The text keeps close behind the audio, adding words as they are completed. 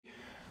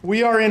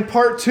We are in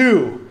part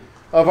 2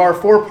 of our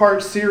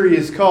 4-part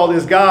series called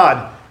Is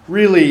God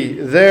Really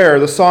There?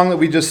 The song that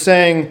we just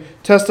sang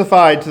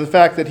testified to the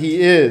fact that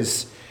He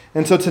is.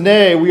 And so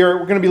today we're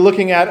going to be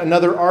looking at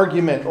another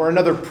argument or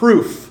another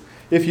proof,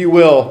 if you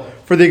will,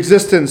 for the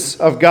existence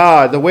of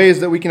God, the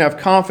ways that we can have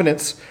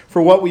confidence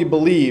for what we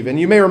believe. And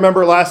you may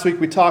remember last week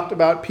we talked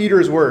about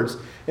Peter's words.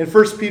 In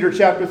 1 Peter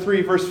chapter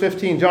 3, verse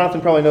 15, Jonathan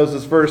probably knows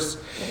this verse.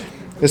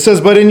 It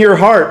says, "But in your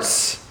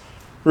hearts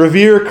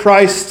revere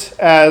Christ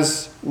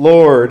as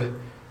Lord.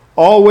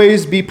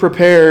 Always be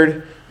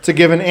prepared to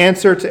give an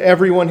answer to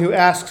everyone who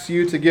asks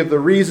you to give the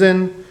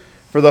reason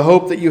for the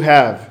hope that you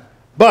have.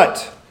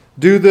 But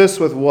do this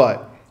with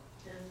what?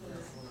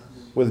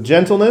 With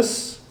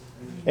gentleness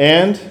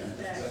and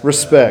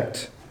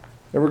respect."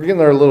 And we're getting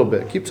there a little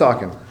bit. Keep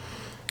talking.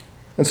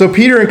 And so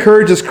Peter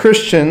encourages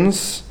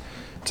Christians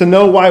to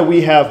know why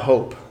we have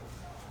hope.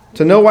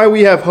 To know why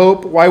we have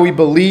hope, why we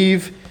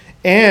believe,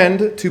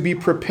 and to be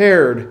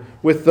prepared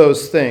with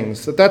those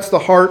things. That's the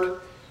heart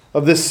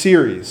of this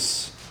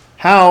series.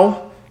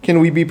 How can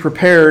we be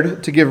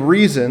prepared to give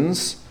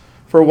reasons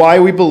for why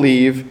we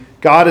believe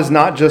God is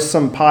not just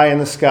some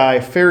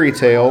pie-in-the-sky fairy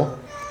tale,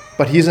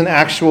 but He's an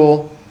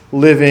actual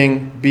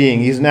living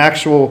being. He's an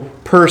actual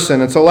person.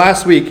 And so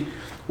last week,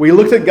 we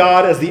looked at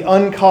God as the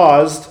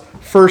uncaused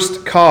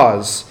first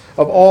cause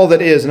of all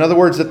that is. In other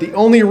words, that the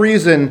only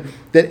reason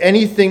that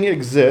anything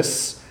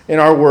exists in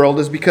our world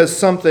is because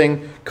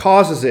something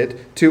causes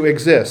it to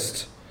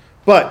exist.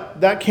 But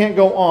that can't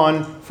go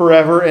on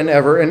forever and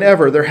ever and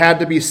ever. There had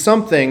to be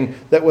something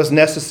that was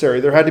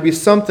necessary. There had to be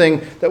something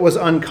that was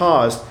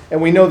uncaused.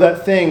 And we know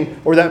that thing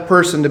or that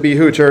person to be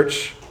who,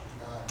 church?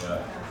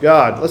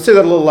 God. Let's say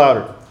that a little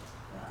louder.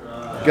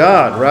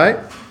 God, right?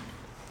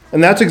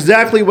 And that's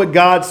exactly what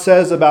God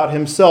says about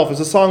Himself. As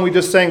the song we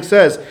just sang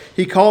says,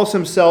 He calls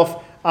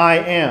Himself I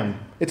am.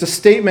 It's a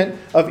statement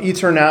of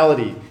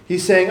eternality.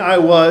 He's saying I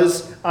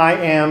was, I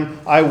am,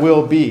 I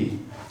will be.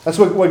 That's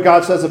what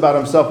God says about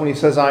Himself when He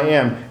says I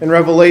am. In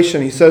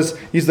Revelation, He says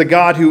He's the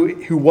God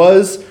who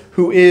was,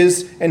 who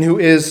is, and who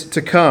is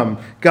to come.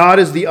 God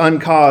is the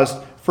uncaused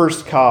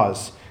first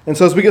cause. And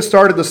so as we get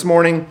started this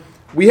morning,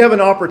 we have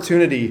an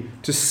opportunity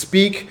to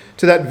speak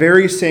to that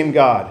very same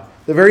God.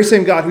 The very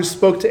same God who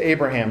spoke to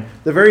Abraham.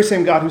 The very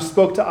same God who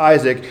spoke to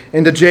Isaac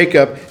and to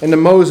Jacob and to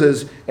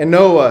Moses and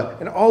Noah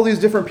and all these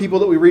different people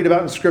that we read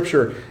about in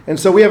Scripture. And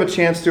so we have a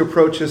chance to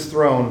approach His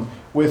throne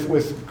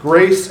with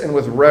grace and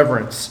with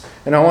reverence.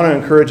 And I want to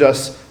encourage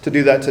us to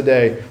do that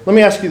today. Let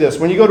me ask you this.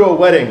 When you go to a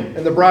wedding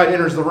and the bride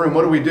enters the room,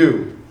 what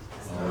do?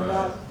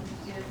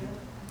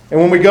 And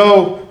when we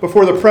go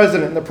before the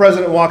president and the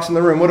president walks in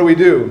the room, what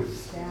do?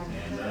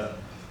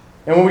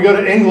 And when we go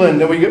to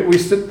England and we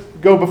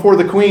go before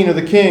the queen or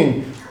the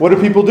king, what do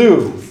people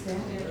do?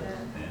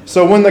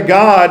 So when the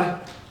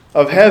God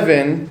of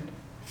heaven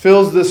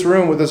fills this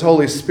room with His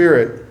Holy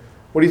Spirit,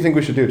 what do you think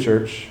we should do,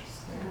 church?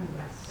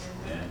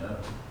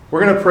 We're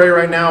going to pray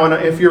right now, and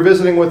if you're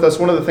visiting with us,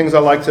 one of the things I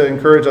like to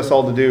encourage us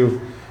all to do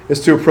is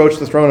to approach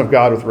the throne of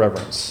God with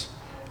reverence.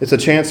 It's a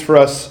chance for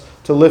us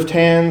to lift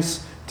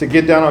hands, to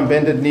get down on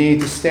bended knee,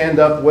 to stand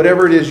up,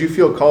 whatever it is you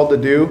feel called to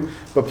do,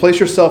 but place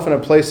yourself in a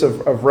place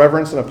of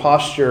reverence and a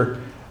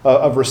posture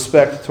of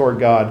respect toward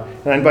God.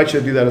 And I invite you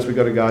to do that as we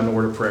go to God in a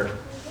word of prayer.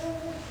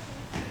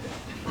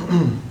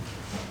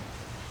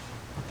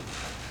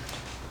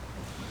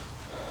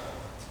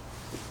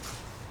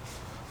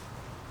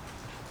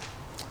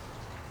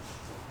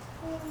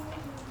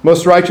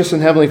 Most righteous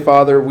and heavenly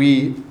Father,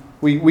 we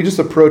just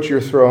approach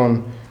your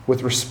throne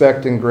with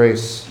respect and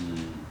grace.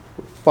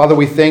 Father,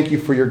 we thank you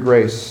for your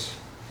grace.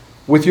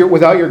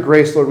 Without your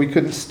grace, Lord, we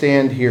couldn't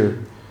stand here.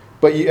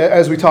 But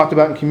as we talked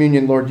about in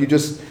communion, Lord,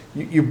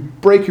 you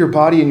break your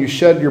body and you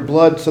shed your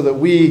blood so that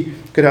we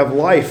could have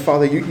life.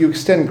 Father, you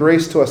extend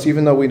grace to us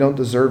even though we don't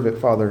deserve it,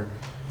 Father.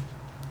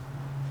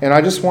 And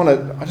I just want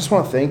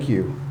to thank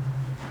you.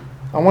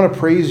 I want to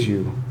praise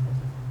you.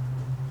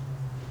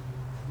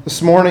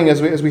 This morning,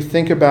 as we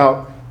think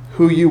about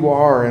who you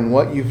are and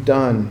what you've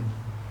done,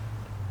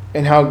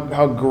 and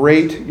how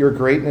great your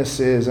greatness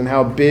is, and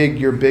how big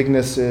your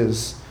bigness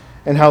is,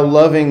 and how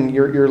loving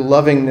your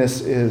lovingness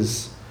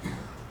is,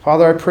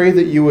 Father, I pray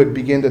that you would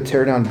begin to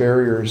tear down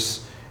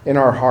barriers in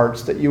our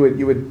hearts, that you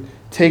would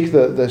take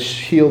the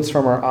shields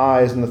from our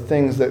eyes and the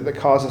things that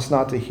cause us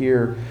not to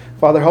hear.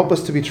 Father, help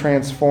us to be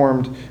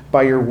transformed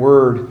by your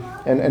word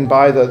and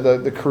by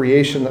the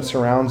creation that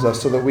surrounds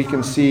us so that we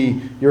can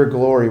see your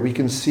glory, we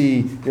can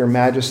see your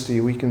majesty,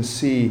 we can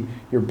see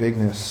your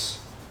bigness.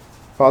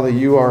 Father,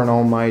 you are an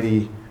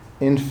almighty,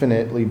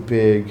 infinitely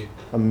big,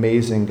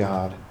 amazing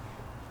God.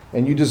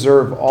 And you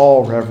deserve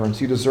all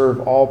reverence, you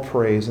deserve all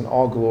praise and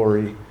all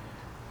glory.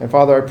 And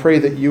Father, I pray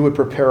that you would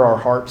prepare our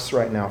hearts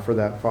right now for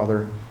that,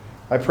 Father.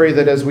 I pray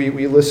that as we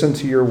listen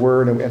to your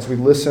word and as we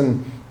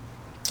listen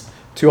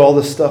to all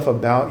this stuff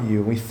about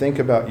you, we think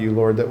about you,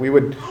 Lord, that we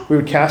would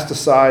cast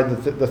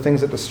aside the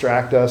things that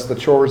distract us, the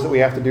chores that we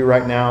have to do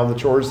right now, the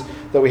chores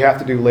that we have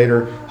to do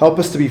later. Help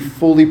us to be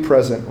fully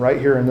present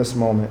right here in this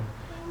moment,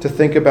 to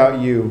think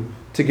about you,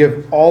 to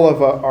give all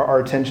of our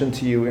attention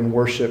to you in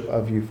worship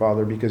of you,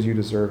 Father, because you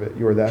deserve it.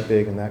 You are that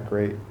big and that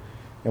great.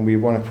 And we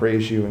want to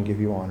praise you and give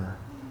you honor.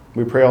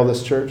 We pray all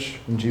this, church,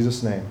 in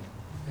Jesus' name.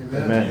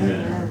 Amen.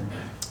 Amen.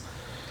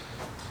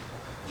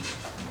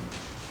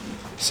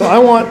 So I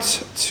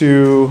want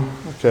to,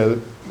 okay,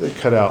 they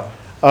cut out.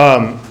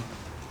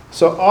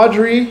 So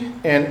Audrey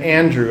and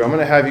Andrew, I'm going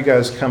to have you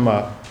guys come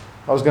up.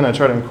 I was going to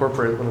try to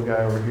incorporate the little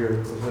guy over here that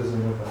was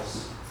visiting with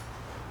us.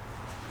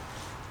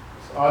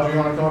 So Audrey, you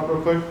want to come up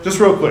real quick? Just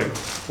real quick.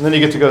 And then you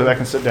get to go back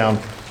and sit down.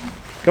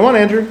 Come on,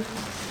 Andrew.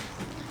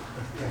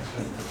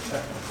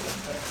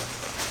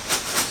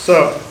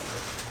 So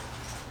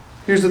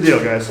here's the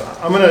deal, guys.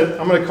 I'm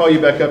gonna call you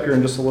back up here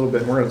in just a little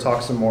bit, and we're going to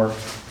talk some more.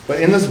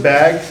 But in this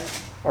bag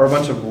are a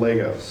bunch of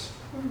Legos,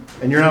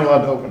 and you're not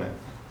allowed to open it.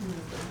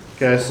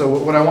 Okay, so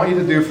what I want you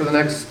to do for the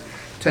next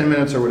 10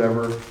 minutes or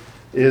whatever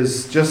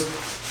is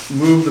just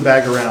move the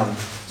bag around.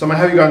 So I'm going to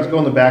have you guys go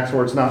in the back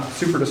so it's not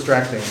super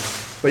distracting.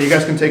 But you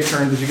guys can take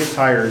turns as you get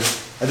tired.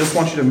 I just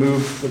want you to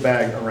move the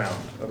bag around,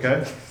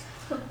 okay?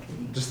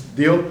 Just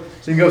deal.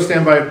 So you can go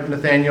stand by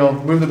Nathaniel,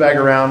 move the bag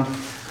around.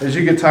 As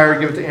you get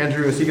tired, give it to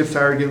Andrew. As he gets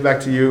tired, give it back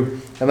to you.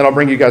 And then I'll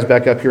bring you guys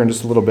back up here in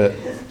just a little bit.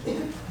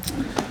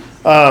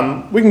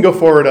 We can go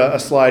forward a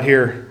slide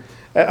here.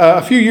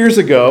 A few years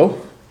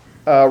ago,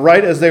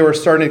 right as they were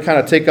starting to kind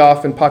of take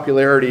off in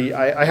popularity,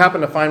 I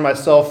happened to find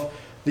myself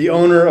the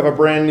owner of a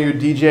brand new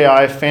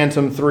DJI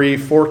Phantom 3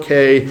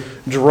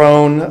 4K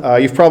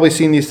drone. You've probably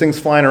seen these things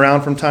flying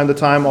around from time to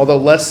time, although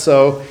less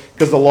so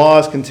because the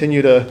laws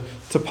continue to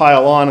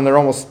pile on and they're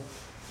almost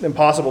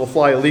impossible to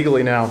fly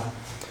illegally now.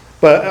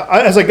 But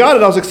as I got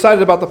it, I was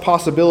excited about the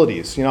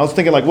possibilities. I was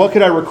thinking, like, what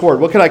could I record?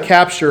 What could I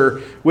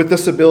capture with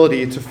this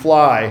ability to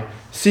fly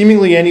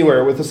seemingly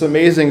anywhere with this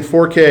amazing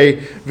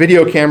 4K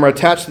video camera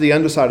attached to the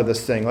underside of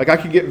this thing? Like, I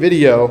could get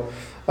video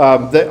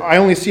that I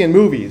only see in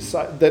movies,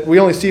 that we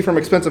only see from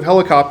expensive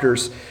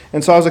helicopters.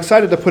 And so I was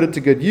excited to put it to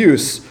good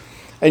use.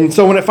 And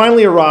so when it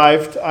finally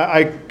arrived,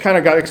 I kind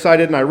of got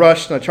excited and I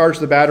rushed and I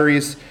charged the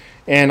batteries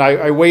and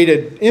I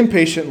waited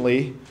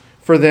impatiently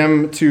for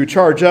them to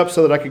charge up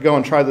so that I could go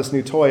and try this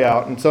new toy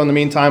out. And so in the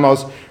meantime, I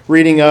was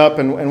reading up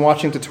and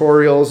watching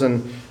tutorials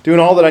and doing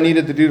all that I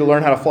needed to do to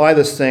learn how to fly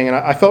this thing. And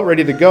I felt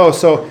ready to go.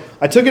 So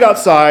I took it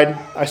outside,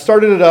 I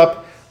started it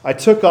up, I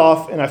took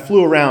off, and I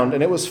flew around.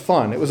 And it was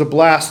fun. It was a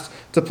blast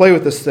to play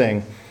with this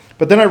thing.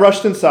 But then I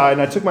rushed inside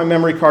and I took my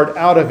memory card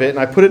out of it and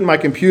I put it in my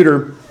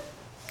computer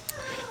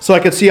so I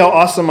could see how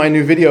awesome my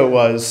new video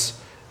was.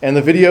 And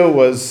the video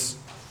was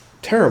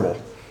terrible.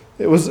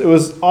 It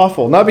was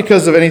awful. Not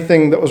because of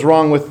anything that was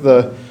wrong with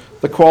the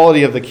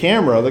quality of the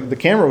camera. The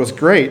camera was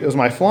great. It was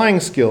my flying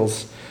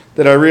skills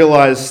that I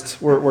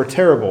realized were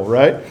terrible,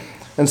 right?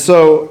 And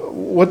so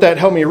what that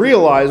helped me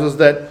realize was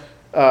that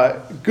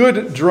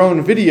good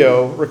drone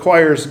video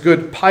requires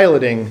good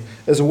piloting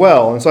as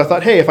well. And so I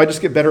thought, hey, if I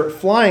just get better at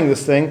flying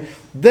this thing,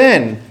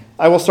 then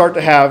I will start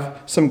to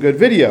have some good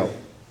video.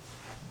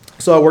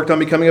 So I worked on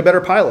becoming a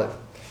better pilot.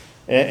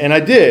 And I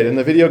did, and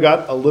the video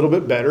got a little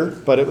bit better,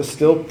 but it was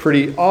still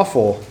pretty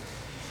awful.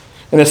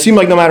 And it seemed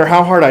like no matter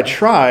how hard I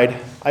tried,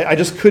 I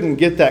just couldn't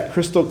get that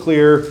crystal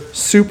clear,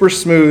 super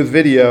smooth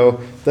video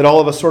that all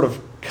of us sort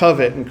of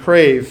covet and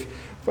crave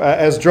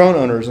as drone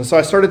owners. And so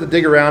I started to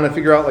dig around and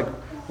figure out like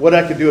what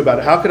I could do about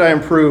it. How could I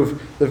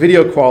improve the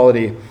video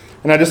quality?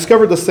 And I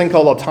discovered this thing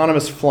called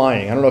autonomous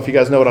flying. I don't know if you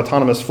guys know what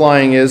autonomous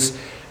flying is,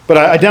 but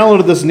I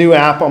downloaded this new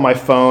app on my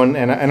phone,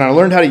 and I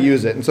learned how to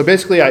use it. And so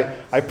basically,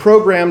 I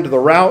programmed the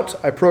route,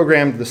 I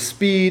programmed the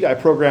speed, I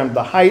programmed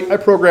the height, I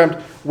programmed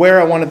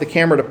where I wanted the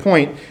camera to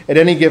point at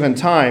any given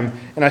time.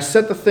 And I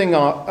set the thing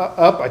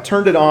up, I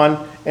turned it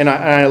on, and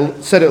I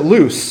set it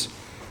loose.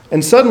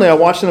 And suddenly, I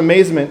watched in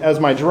amazement as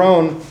my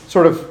drone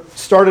sort of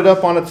started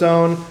up on its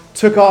own,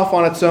 took off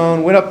on its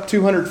own, went up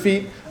 200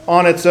 feet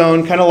on its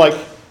own, kind of like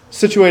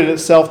situated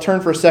itself,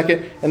 turned for a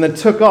second, and then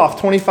took off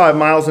 25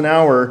 miles an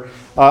hour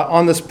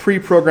on this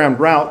pre-programmed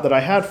route that I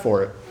had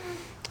for it.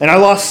 And I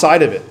lost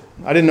sight of it.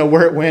 I didn't know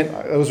where it went.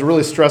 It was a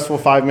really stressful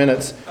 5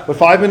 minutes. But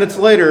 5 minutes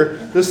later,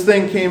 this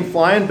thing came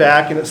flying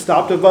back and it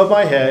stopped above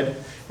my head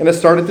and it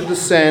started to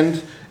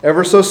descend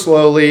ever so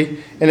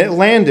slowly and it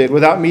landed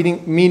without me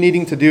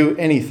needing to do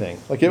anything.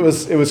 Like it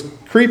was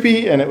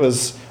creepy and it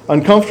was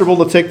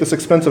uncomfortable to take this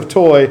expensive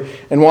toy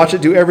and watch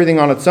it do everything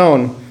on its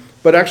own.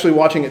 But actually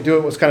watching it do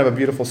it was kind of a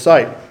beautiful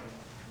sight.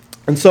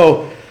 And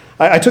so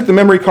I took the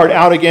memory card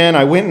out again,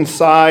 I went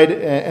inside,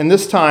 and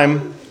this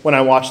time when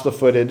I watched the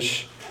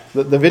footage,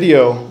 the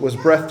video was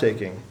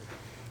breathtaking.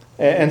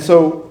 And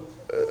so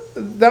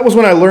that was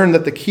when I learned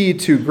that the key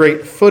to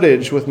great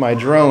footage with my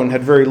drone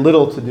had very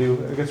little to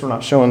do. I guess we're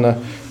not showing the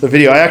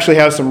video. I actually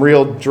have some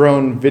real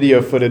drone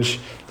video footage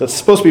that's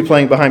supposed to be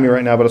playing behind me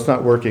right now, but it's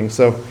not working.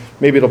 So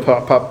maybe it'll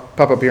pop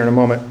up here in a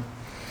moment.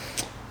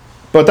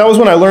 But that was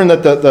when I learned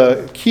that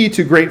the key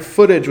to great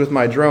footage with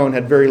my drone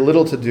had very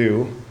little to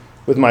do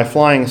with my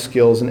flying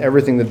skills and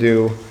everything to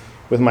do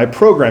with my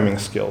programming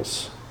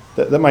skills.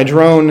 That my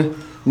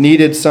drone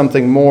needed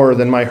something more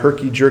than my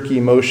herky-jerky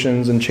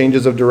motions and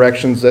changes of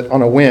directions that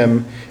on a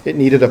whim, it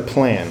needed a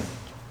plan.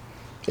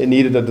 It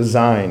needed a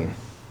design.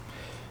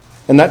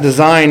 And that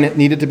design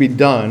needed to be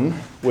done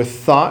with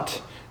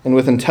thought and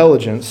with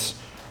intelligence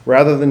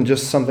rather than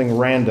just something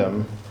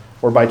random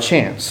or by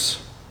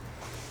chance.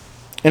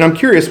 And I'm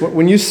curious,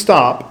 when you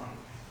stop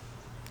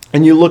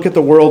and you look at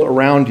the world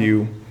around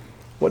you,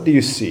 what do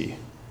you see?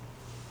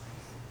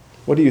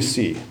 What do you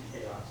see?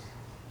 Chaos.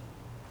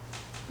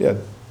 Yeah.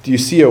 Do you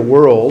see a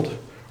world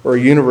or a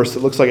universe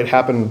that looks like it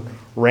happened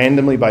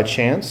randomly by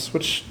chance,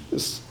 which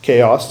is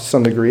chaos to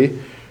some degree?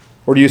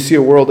 Or do you see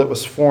a world that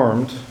was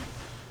formed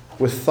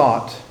with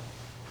thought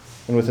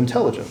and with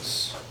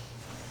intelligence?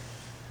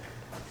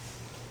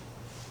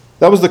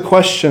 That was the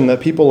question that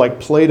people like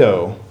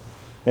Plato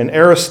and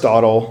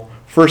Aristotle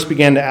first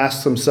began to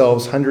ask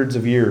themselves hundreds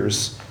of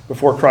years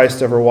before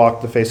Christ ever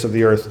walked the face of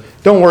the earth.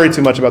 Don't worry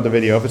too much about the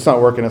video. If it's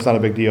not working, it's not a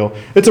big deal.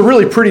 It's a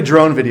really pretty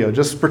drone video.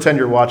 Just pretend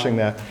you're watching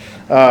that.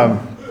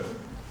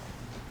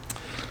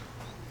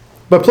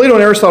 But Plato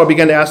and Aristotle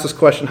began to ask this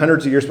question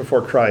hundreds of years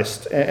before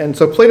Christ. And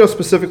so Plato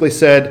specifically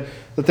said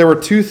that there were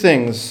two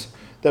things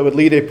that would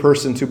lead a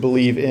person to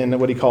believe in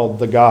what he called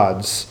the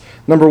gods.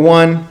 Number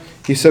one,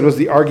 he said, was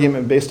the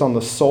argument based on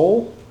the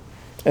soul.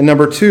 And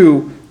number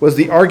two was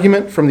the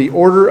argument from the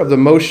order of the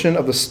motion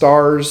of the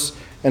stars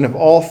and of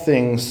all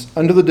things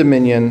under the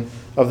dominion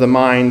of the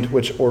mind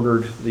which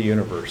ordered the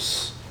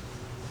universe.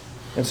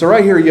 And so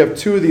right here you have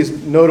two of these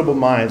notable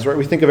minds, right?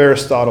 We think of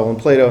Aristotle and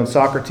Plato and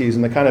Socrates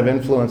and the kind of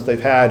influence they've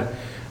had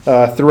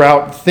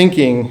throughout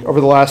thinking over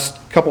the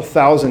last couple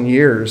thousand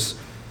years.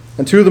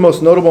 And two of the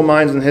most notable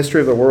minds in the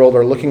history of the world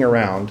are looking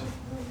around,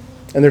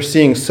 and they're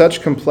seeing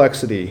such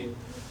complexity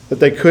that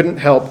they couldn't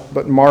help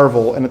but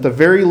marvel and at the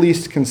very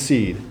least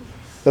concede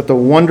that the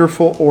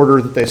wonderful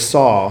order that they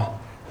saw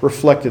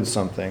reflected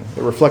something.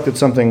 It reflected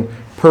something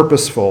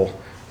purposeful.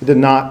 It did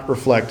not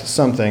reflect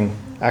something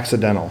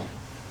accidental.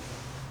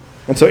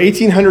 And so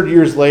 1,800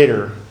 years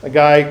later, a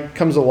guy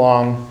comes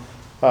along.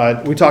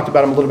 We talked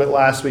about him a little bit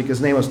last week.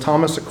 His name was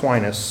Thomas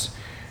Aquinas.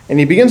 And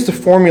he begins to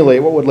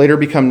formulate what would later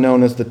become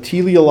known as the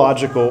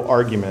teleological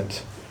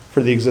argument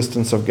for the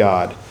existence of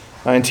God.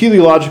 And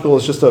teleological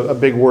is just a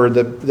big word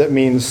that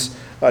means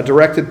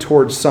directed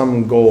towards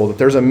some goal, that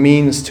there's a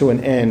means to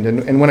an end.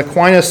 And when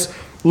Aquinas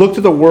looked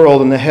at the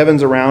world and the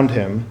heavens around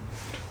him,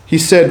 he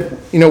said,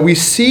 we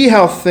see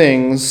how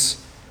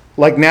things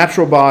like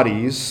natural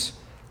bodies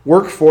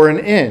work for an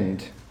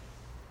end,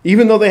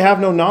 even though they have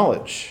no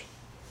knowledge.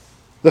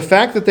 The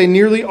fact that they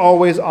nearly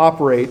always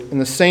operate in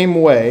the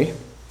same way,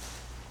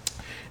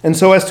 and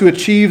so as to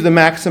achieve the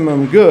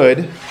maximum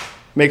good,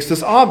 makes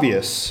this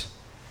obvious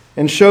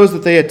and shows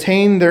that they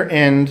attain their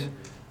end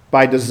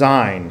by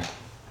design,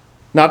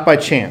 not by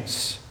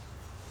chance.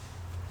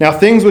 Now,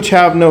 things which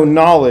have no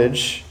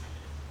knowledge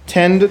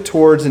tend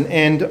towards an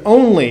end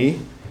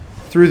only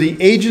through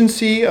the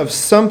agency of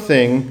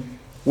something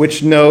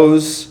which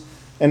knows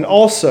and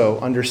also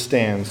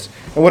understands.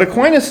 And what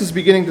Aquinas is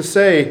beginning to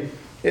say,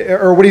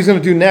 or what he's going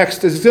to do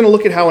next, is he's going to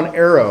look at how an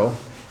arrow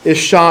is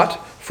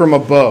shot from a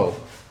bow.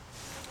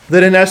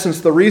 That in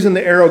essence, the reason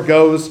the arrow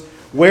goes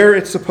where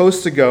it's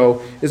supposed to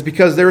go is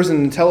because there is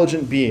an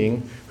intelligent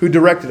being who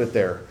directed it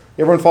there.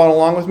 Everyone following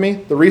along with me?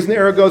 The reason the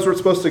arrow goes where it's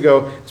supposed to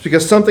go is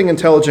because something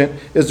intelligent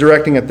is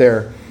directing it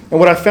there. And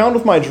what I found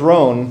with my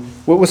drone,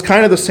 what was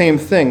kind of the same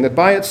thing, that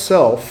by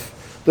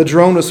itself, the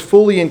drone was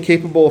fully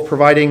incapable of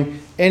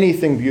providing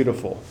anything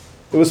beautiful.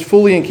 It was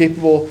fully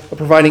incapable of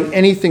providing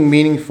anything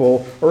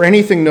meaningful or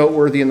anything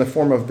noteworthy in the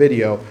form of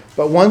video.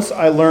 But once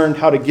I learned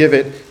how to give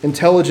it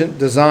intelligent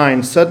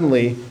design,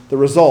 suddenly the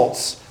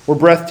results were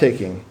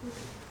breathtaking.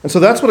 And so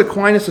that's what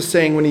Aquinas is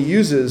saying when he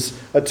uses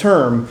a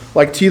term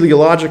like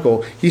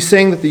teleological. He's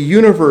saying that the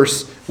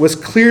universe was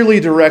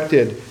clearly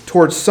directed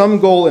towards some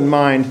goal in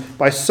mind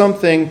by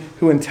something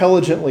who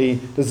intelligently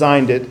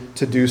designed it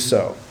to do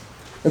so.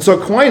 And so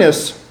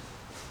Aquinas,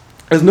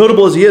 as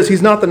notable as he is,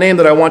 he's not the name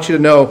that I want you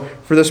to know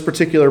for this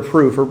particular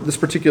proof or this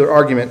particular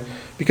argument,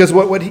 because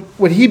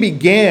what he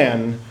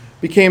began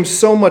became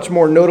so much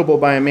more notable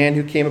by a man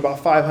who came about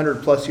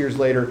 500 plus years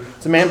later.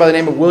 It's a man by the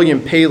name of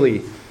William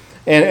Paley.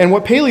 And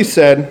what Paley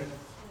said,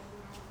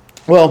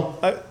 for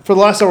the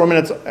last several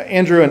minutes,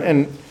 Andrew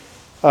and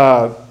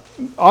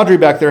Audrey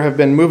back there have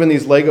been moving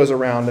these Legos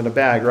around in a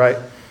bag, right?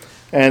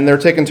 And they're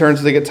taking turns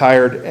as they get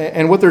tired.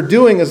 And what they're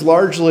doing is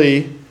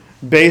largely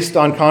based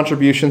on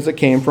contributions that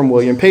came from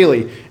William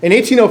Paley. In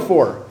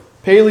 1804,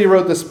 Paley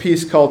wrote this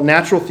piece called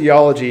Natural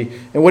Theology.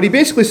 And what he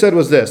basically said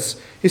was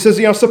this. He says,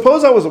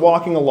 suppose I was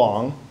walking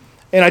along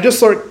and I just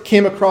sort of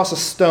came across a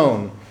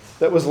stone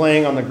that was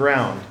laying on the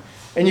ground.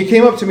 And you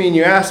came up to me and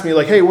you asked me,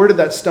 like, hey, where did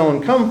that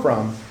stone come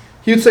from?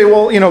 He would say,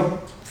 well,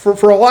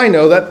 for all I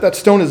know, that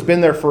stone has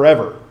been there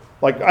forever.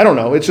 Like, I don't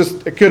know. It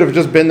could have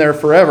just been there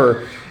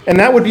forever. And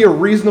that would be a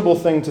reasonable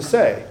thing to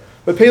say.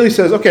 But Paley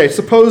says, okay,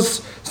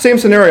 suppose, same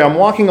scenario, I'm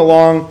walking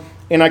along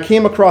and I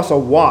came across a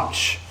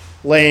watch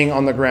laying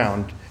on the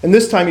ground. And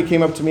this time you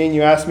came up to me and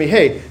you asked me,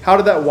 hey, how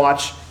did that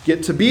watch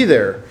get to be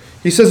there?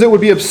 He says it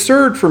would be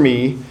absurd for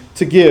me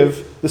to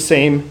give the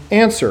same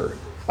answer.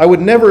 I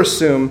would never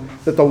assume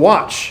that the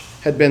watch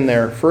had been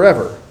there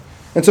forever.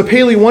 And so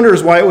Paley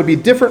wonders why it would be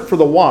different for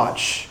the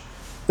watch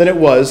than it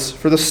was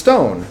for the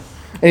stone.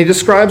 And he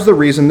describes the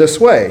reason this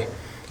way.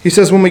 He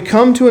says, when we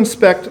come to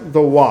inspect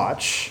the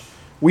watch,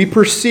 we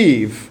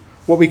perceive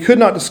what we could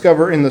not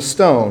discover in the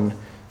stone,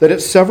 that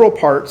its several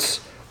parts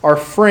are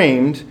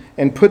framed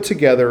and put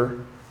together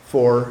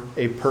for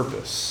a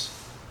purpose.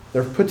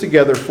 They're put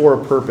together for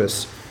a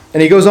purpose.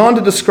 And he goes on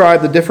to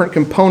describe the different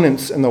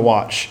components in the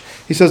watch.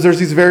 He says there's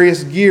these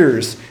various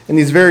gears and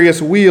these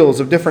various wheels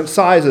of different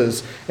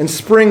sizes and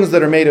springs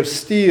that are made of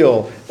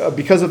steel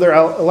because of their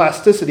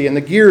elasticity. And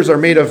the gears are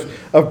made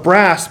of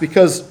brass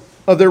because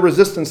of their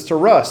resistance to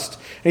rust.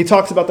 And he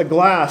talks about the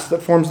glass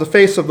that forms the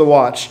face of the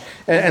watch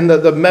and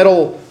the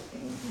metal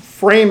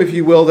frame, if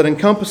you will, that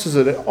encompasses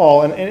it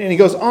all. And he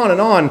goes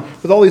on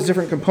with all these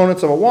different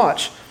components of a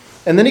watch.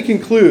 And then he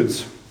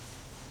concludes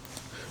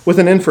with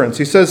an inference.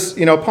 He says,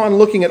 upon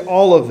looking at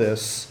all of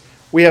this,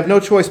 we have no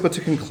choice but to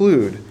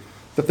conclude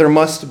that there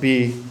must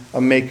be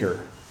a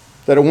maker.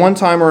 That at one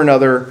time or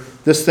another,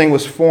 this thing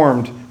was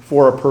formed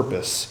for a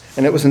purpose.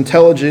 And it was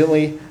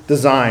intelligently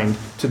designed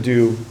to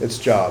do its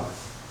job.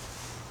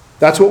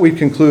 That's what we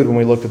conclude when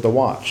we looked at the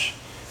watch.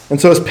 And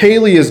so as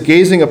Paley is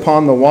gazing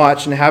upon the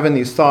watch and having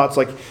these thoughts,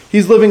 like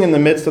he's living in the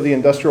midst of the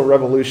Industrial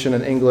Revolution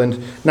in England,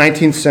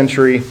 19th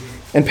century,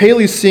 and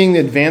Paley's seeing the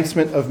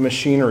advancement of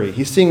machinery.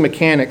 He's seeing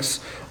mechanics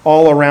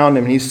all around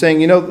him. And he's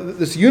saying,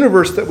 this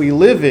universe that we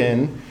live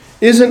in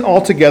isn't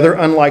altogether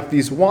unlike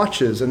these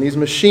watches and these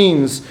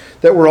machines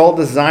that we're all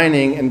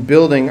designing and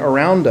building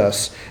around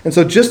us. And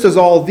so just as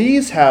all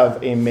these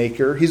have a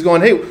maker, he's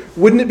going, hey,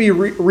 wouldn't it be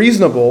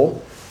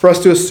reasonable for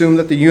us to assume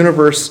that the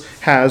universe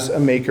has a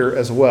maker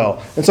as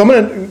well? And so I'm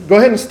going to go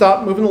ahead and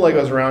stop moving the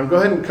Legos around. Go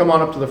ahead and come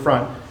on up to the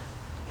front.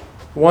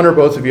 One or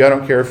both of you. I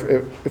don't care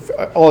if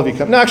all of you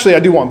come. No, actually, I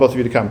do want both of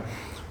you to come.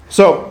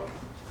 So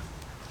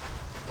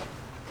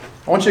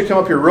I want you to come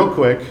up here real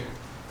quick.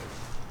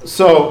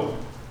 So,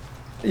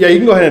 yeah, you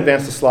can go ahead and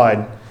advance the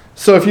slide.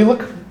 So if you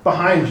look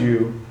behind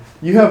you,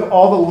 you have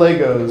all the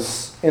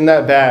Legos in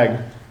that bag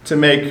to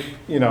make,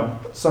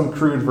 some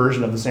crude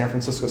version of the San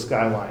Francisco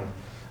skyline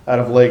out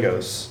of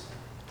Legos.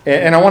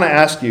 And I want to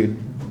ask you,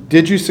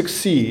 did you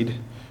succeed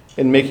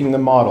in making the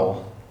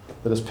model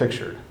that is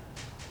pictured?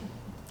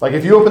 Like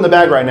if you open the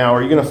bag right now,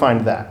 are you going to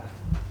find that?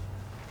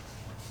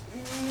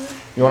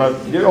 You want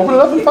to open it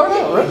up and find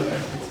out, right?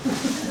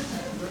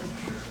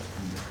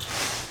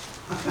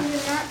 I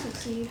did not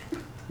succeed.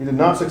 You did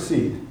not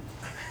succeed.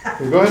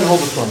 Okay, go ahead and hold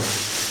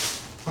this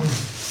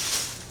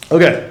for me.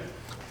 Okay.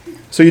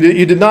 So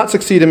you did not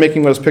succeed in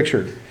making what is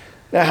pictured.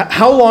 Now,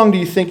 how long do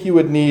you think you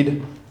would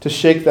need to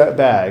shake that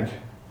bag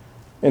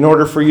in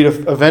order for you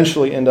to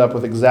eventually end up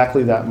with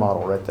exactly that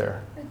model right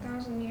there?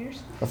 1,000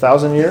 years.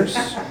 1,000 years?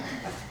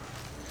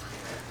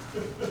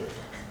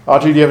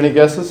 Audrey, do you have any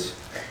guesses?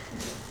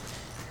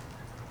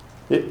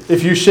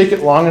 If you shake it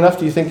long enough,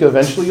 do you think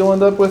eventually you'll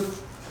end up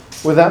with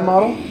that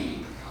model?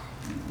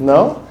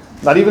 No?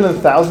 Not even in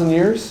 1,000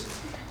 years?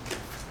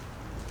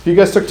 If you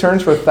guys took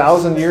turns for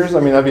 1,000 years,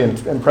 that'd be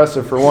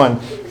impressive for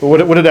one.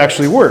 But would it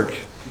actually work?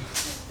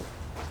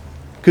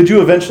 Could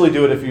you eventually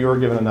do it if you were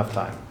given enough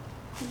time?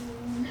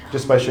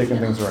 Just by shaking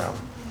things around?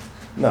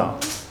 No.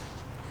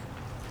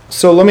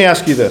 So let me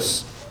ask you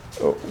this.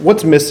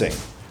 What's missing?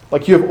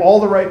 Like you have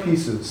all the right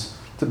pieces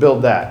to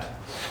build that.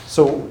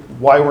 So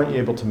why weren't you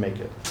able to make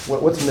it?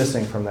 What's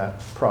missing from that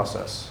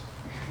process?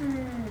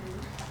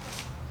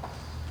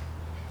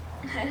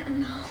 I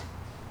don't know.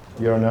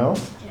 You don't know?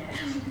 Yeah, I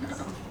don't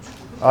know.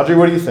 Audrey,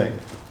 what do you think?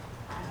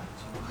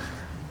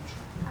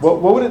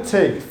 What would it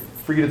take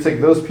for you to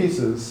take those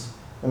pieces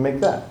and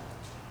make that?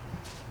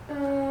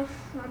 Not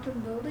a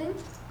building.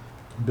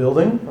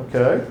 Building?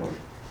 Okay.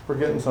 We're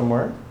getting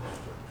somewhere.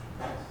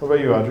 What about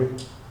you, Audrey?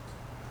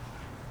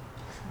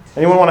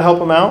 Anyone want to help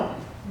them out?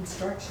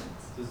 Instructions.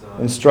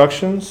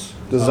 Instructions?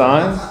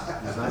 Design?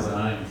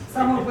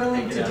 Someone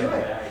willing to do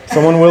it.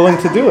 Someone willing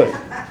to do it.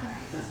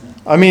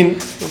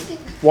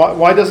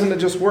 Why doesn't it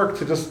just work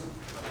to just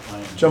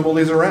jumble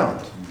these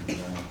around?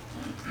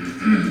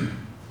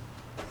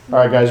 All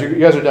right, guys, you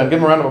guys are done. Give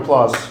them a round of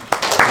applause.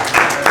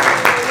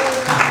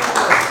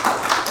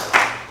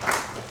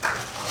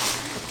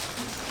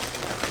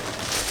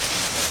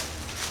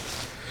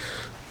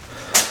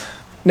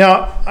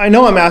 Now, I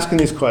know I'm asking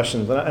these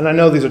questions, and I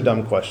know these are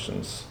dumb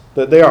questions.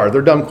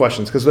 They're dumb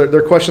questions, because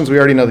they're questions we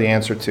already know the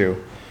answer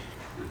to.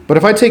 But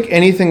if I take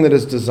anything that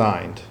is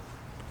designed,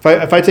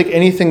 if I take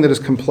anything that is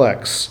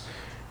complex,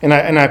 and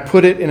I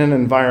put it in an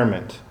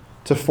environment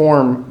to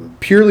form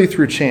purely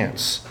through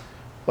chance,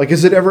 like,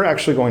 is it ever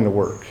actually going to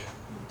work?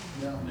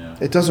 No.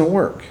 It doesn't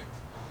work.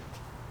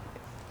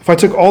 If I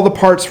took all the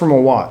parts from a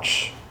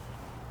watch,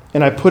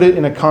 and I put it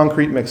in a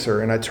concrete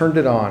mixer, and I turned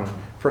it on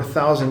for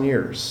 1,000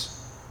 years,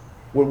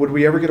 would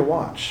we ever get a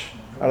watch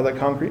out of that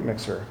concrete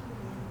mixer?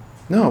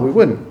 No, we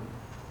wouldn't.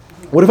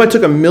 What if I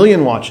took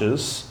 1,000,000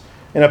 watches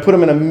and I put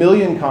them in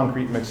 1,000,000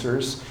 concrete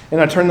mixers and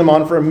I turned them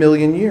on for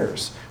 1,000,000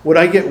 years? Would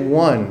I get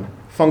one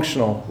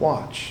functional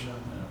watch?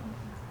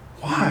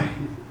 Why?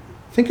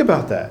 Think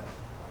about that.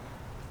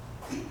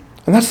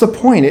 And that's the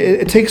point.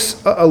 It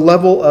takes a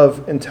level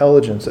of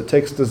intelligence. It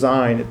takes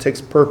design. It takes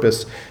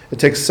purpose. It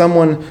takes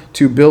someone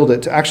to build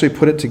it, to actually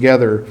put it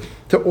together,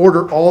 to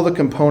order all the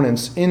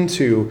components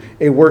into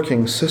a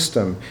working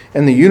system.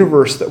 And the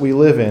universe that we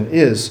live in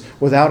is,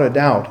 without a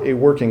doubt, a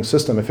working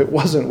system. If it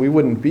wasn't, we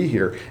wouldn't be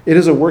here. It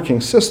is a working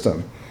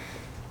system.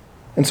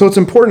 And so it's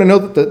important to know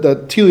that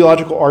the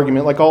teleological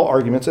argument, like all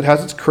arguments, it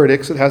has its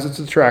critics, it has its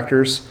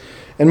detractors,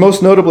 and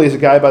most notably is a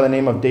guy by the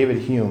name of David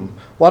Hume.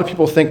 A lot of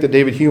people think that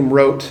David Hume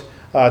wrote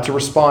to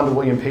respond to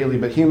William Paley,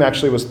 but Hume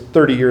actually was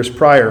 30 years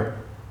prior.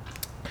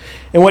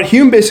 And what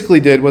Hume basically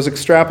did was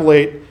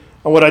extrapolate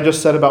on what I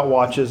just said about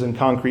watches and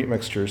concrete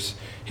mixtures.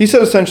 He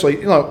said essentially,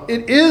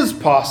 it is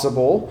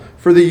possible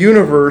for the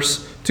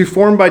universe to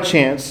form by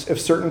chance if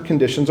certain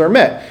conditions are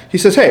met. He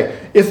says,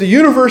 hey, if the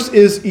universe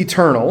is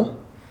eternal,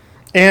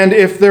 and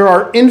if there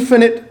are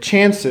infinite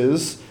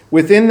chances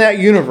within that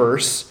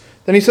universe,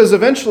 then he says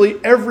eventually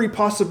every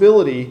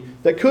possibility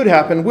that could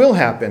happen will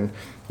happen.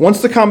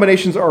 Once the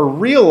combinations are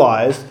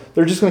realized,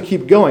 they're just going to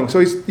keep going. So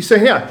he's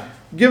saying, yeah,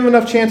 give them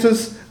enough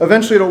chances,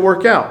 eventually it'll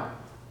work out.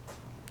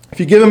 If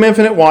you give them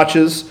infinite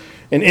watches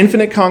and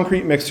infinite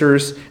concrete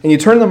mixers, and you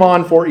turn them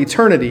on for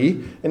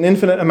eternity, an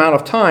infinite amount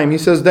of time, he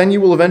says, then you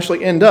will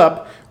eventually end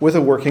up with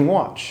a working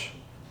watch.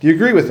 Do you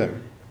agree with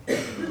him?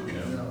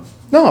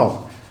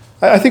 No.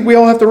 I think we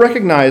all have to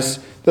recognize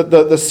that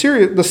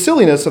the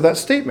silliness of that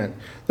statement.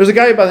 There's a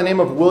guy by the name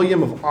of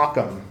William of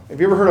Ockham. Have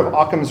you ever heard of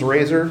Occam's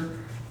razor?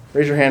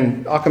 Raise your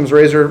hand. Occam's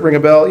razor, ring a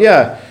bell?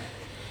 Yeah.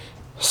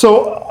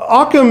 So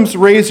Occam's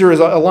razor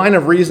is a line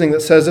of reasoning that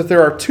says if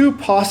there are two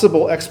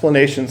possible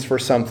explanations for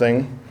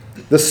something,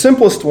 the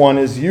simplest one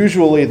is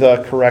usually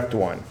the correct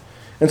one.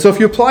 And so if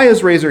you apply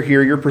his razor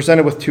here, you're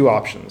presented with two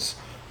options.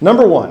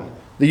 Number one,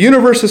 the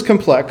universe is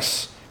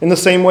complex in the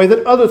same way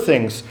that other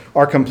things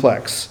are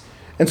complex.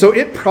 And so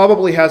it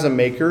probably has a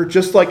maker,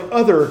 just like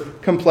other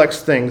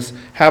complex things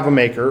have a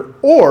maker.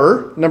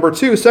 Or, number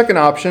two, second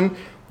option,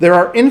 there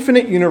are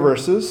infinite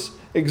universes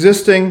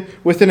existing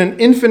within an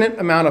infinite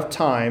amount of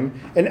time.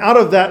 And out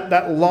of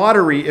that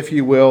lottery, if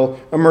you will,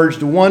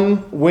 emerged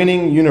one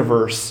winning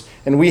universe,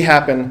 and we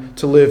happen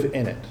to live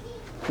in it.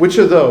 Which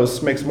of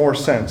those makes more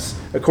sense,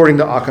 according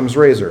to Occam's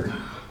razor?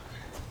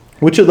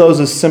 Which of those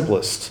is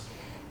simplest?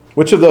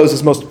 Which of those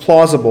is most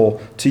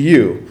plausible to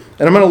you?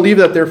 And I'm going to leave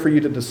that there for you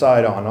to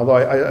decide on, although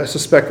I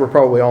suspect we're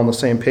probably all on the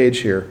same page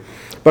here.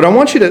 But I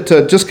want you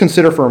to just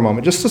consider for a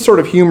moment, just to sort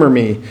of humor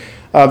me,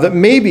 that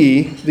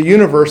maybe the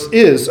universe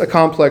is a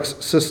complex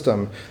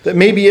system, that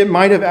maybe it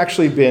might have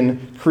actually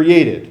been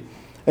created.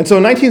 And so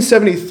in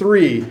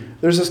 1973,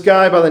 there's this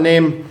guy by the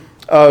name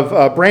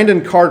of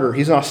Brandon Carter.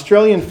 He's an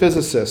Australian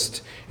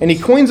physicist, and he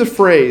coins a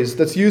phrase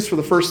that's used for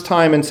the first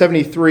time in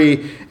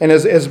 73 and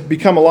has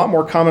become a lot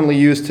more commonly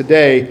used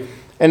today.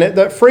 And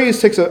that phrase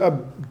takes a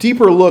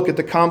deeper look at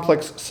the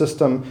complex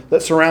system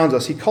that surrounds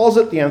us. He calls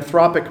it the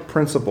anthropic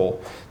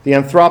principle. The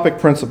anthropic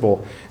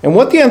principle. And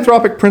what the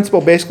anthropic principle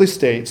basically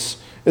states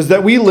is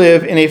that we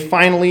live in a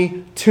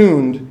finely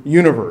tuned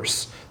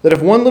universe. That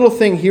if one little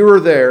thing here or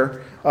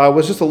there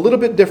was just a little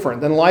bit different,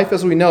 then life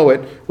as we know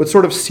it would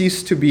sort of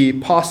cease to be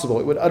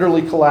possible. It would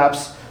utterly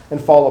collapse and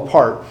fall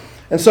apart.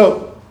 And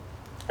so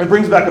it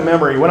brings back a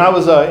memory. When I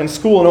was in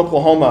school in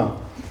Oklahoma,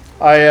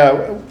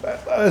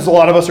 as a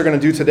lot of us are going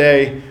to do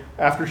today,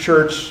 after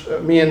church,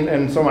 me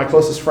and some of my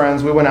closest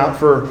friends, we went out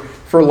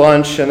for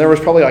lunch, and there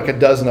was probably like a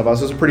dozen of us.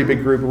 It was a pretty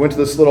big group. We went to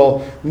this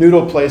little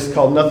noodle place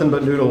called Nothing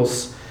But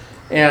Noodles.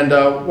 And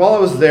while I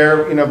was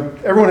there,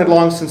 everyone had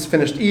long since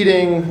finished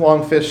eating,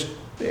 long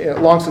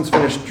since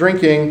finished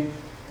drinking.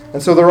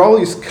 And so there were all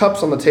these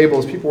cups on the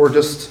tables. People were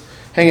just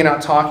hanging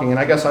out talking, and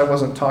I guess I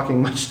wasn't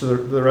talking much to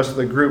the rest of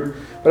the group.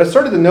 But I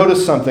started to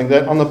notice something,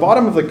 that on the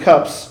bottom of the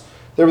cups,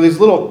 there were these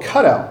little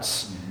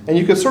cutouts, and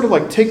you could sort of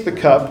like take the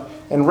cup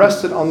and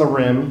rest it on the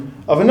rim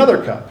of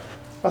another cup.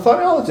 I thought,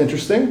 oh, that's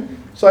interesting.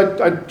 So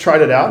I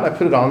tried it out, and I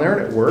put it on there,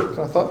 and it worked.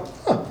 And I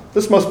thought,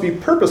 this must be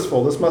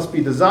purposeful. This must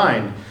be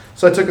designed.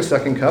 So I took a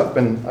second cup,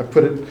 and I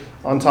put it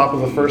on top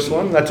of the first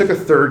one. And I took a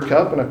third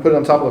cup, and I put it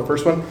on top of the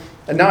first one.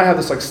 And now I have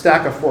this like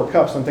stack of 4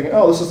 cups. I'm thinking,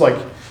 this is like,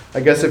 I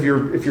guess if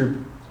you're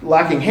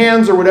lacking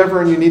hands or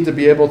whatever, and you need to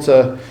be able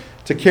to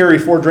carry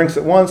 4 drinks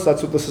at once,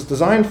 that's what this is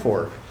designed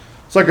for.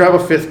 So I grab a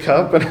 5th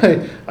cup,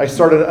 and I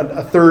started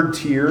a 3rd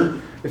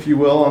tier, if you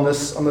will, on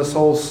this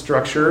whole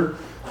structure.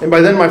 And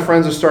by then my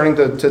friends are starting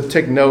to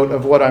take note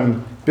of what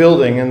I'm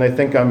building, and they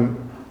think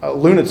I'm a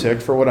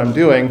lunatic for what I'm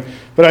doing.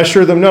 But I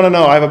assure them, no,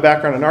 I have a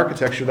background in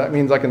architecture. That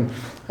means I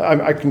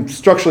can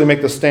structurally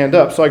make this stand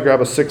up. So I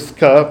grab a 6th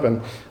cup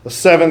and a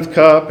 7th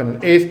cup and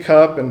an 8th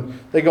cup, and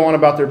they go on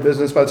about their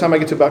business. By the time I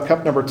get to about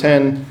cup number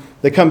 10,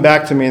 they come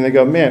back to me and they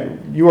go,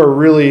 man, you are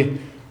really,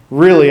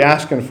 really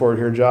asking for it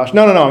here, Josh.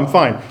 No, I'm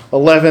fine.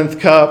 11th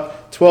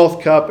cup,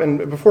 12th cup,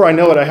 and before I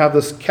know it, I have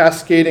this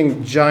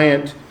cascading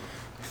giant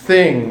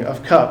thing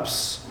of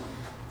cups,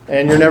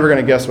 and you're never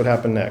going to guess what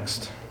happened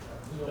next.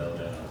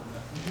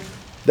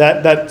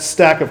 That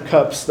stack of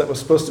cups that was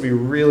supposed to be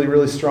really,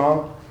 really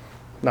strong,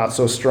 not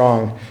so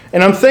strong.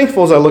 And I'm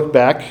thankful as I look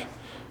back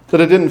that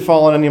it didn't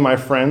fall on any of my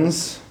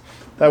friends,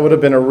 That would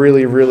have been a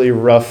really, really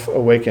rough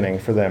awakening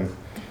for them.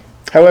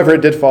 However,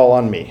 it did fall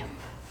on me.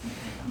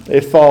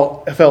 It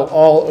fell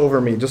all over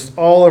me, just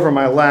all over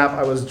my lap.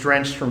 I was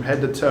drenched from head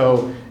to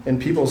toe in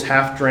people's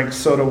half-drank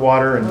soda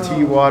water and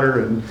tea water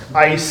and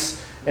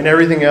ice and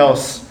everything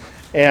else.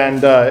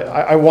 And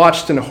I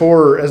watched in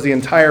horror as the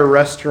entire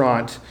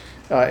restaurant,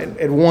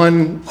 at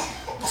one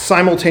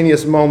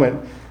simultaneous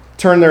moment,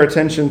 turned their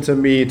attention to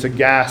me to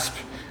gasp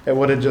at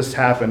what had just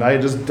happened. I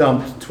had just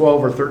dumped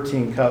 12 or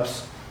 13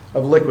 cups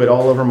of liquid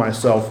all over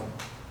myself.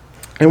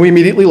 And we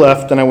immediately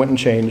left, and I went and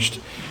changed.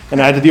 And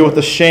I had to deal with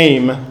the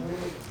shame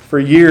for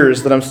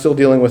years that I'm still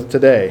dealing with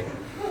today.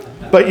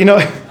 But,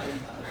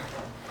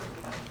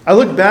 I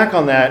look back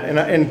on that,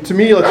 and to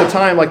me, at the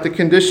time, like, the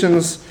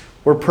conditions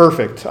were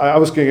perfect. I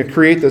was going to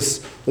create this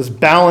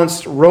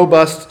balanced,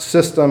 robust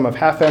system of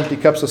half-empty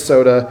cups of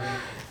soda,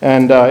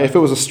 and if it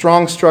was a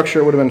strong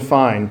structure, it would have been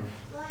fine.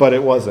 But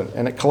it wasn't,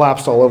 and it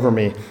collapsed all over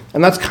me.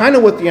 And that's kind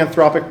of what the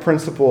anthropic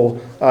principle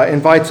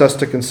invites us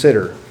to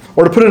consider.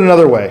 Or to put it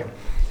another way,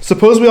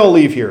 suppose we all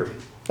leave here,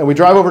 and we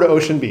drive over to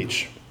Ocean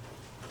Beach,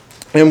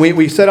 and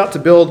we set out to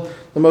build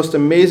the most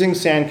amazing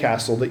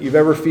sandcastle that you've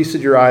ever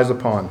feasted your eyes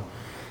upon.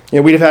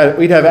 We'd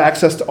have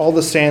access to all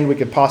the sand we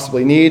could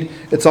possibly need.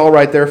 It's all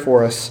right there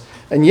for us.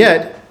 And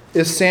yet,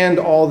 is sand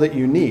all that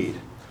you need?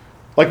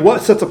 Like,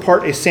 what sets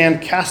apart a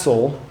sand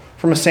castle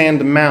from a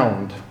sand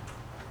mound?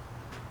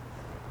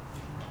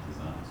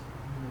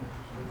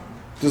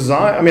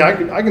 Design. I mean,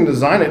 I can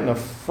design it in a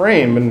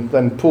frame and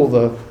then pull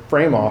the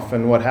frame off,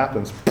 and what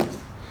happens?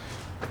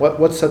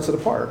 What sets it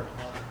apart?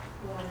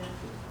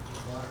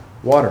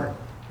 Water.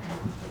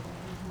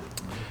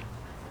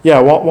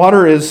 Yeah,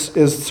 water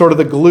is sort of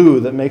the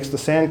glue that makes the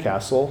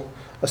sandcastle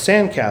a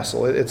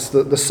sandcastle. It's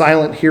the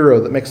silent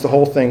hero that makes the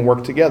whole thing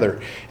work together.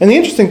 And the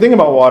interesting thing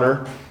about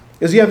water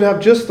is you have to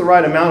have just the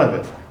right amount of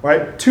it,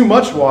 right? Too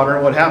much water,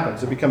 and what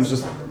happens? It becomes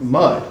just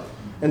mud.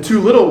 And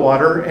too little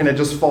water, and it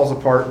just falls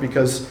apart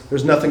because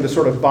there's nothing to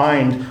sort of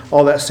bind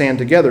all that sand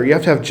together. You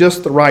have to have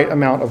just the right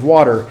amount of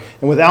water,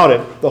 and without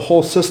it, the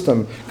whole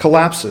system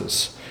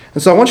collapses.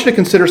 And so I want you to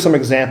consider some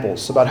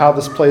examples about how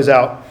this plays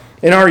out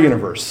in our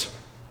universe.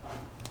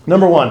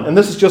 Number one, and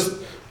this is just,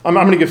 I'm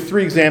going to give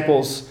 3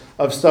 examples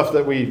of stuff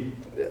that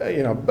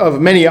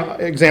of many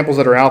examples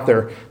that are out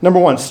there. Number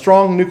one,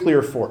 strong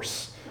nuclear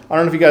force. I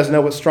don't know if you guys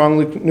know what strong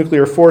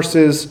nuclear force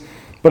is,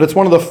 but it's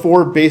one of the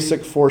 4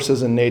 basic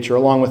forces in nature,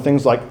 along with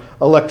things like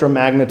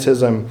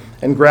electromagnetism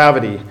and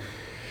gravity.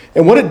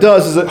 And what it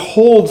does is it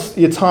holds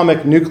the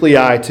atomic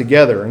nuclei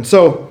together. And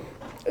so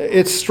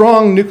it's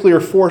strong nuclear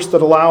force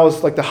that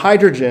allows, like, the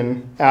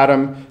hydrogen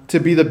atom to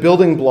be the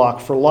building block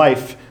for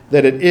life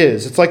that it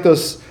is. It's like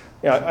those,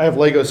 I have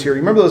Legos here. You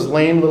remember those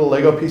lame little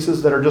Lego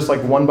pieces that are just like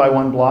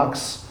 1x1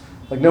 blocks?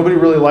 Like, nobody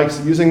really likes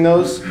using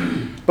those.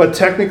 But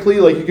technically,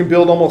 like, you can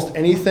build almost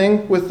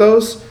anything with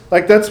those.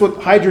 Like, that's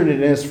what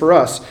hydrogen is for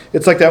us.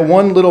 It's like that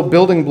one little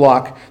building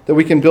block that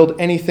we can build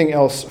anything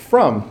else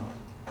from.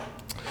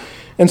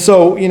 And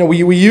so,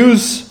 we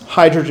use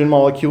hydrogen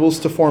molecules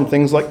to form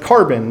things like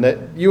carbon that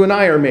you and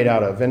I are made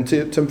out of, and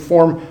to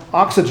form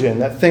oxygen,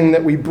 that thing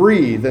that we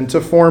breathe, and to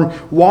form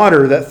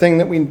water, that thing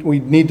that we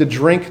need to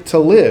drink to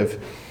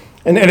live.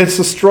 And it's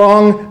the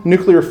strong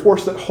nuclear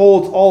force that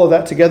holds all of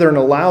that together and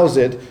allows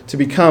it to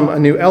become a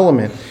new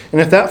element.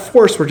 And if that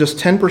force were just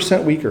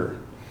 10% weaker,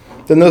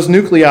 then those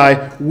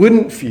nuclei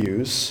wouldn't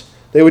fuse.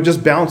 They would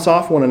just bounce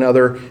off one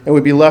another and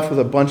would be left with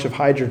a bunch of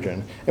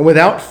hydrogen. And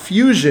without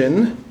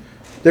fusion,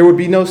 there would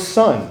be no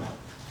sun.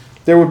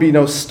 There would be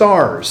no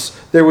stars.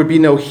 There would be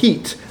no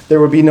heat.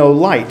 There would be no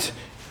light.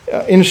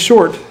 In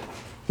short,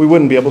 we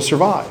wouldn't be able to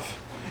survive.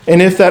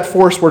 And if that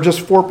force were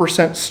just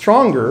 4%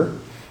 stronger,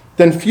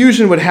 then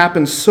fusion would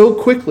happen so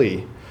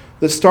quickly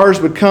that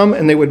stars would come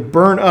and they would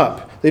burn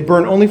up. They'd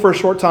burn only for a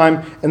short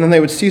time, and then they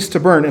would cease to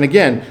burn. And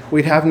again,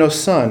 we'd have no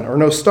sun or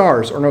no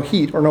stars or no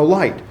heat or no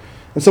light.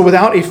 And so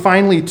without a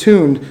finely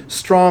tuned,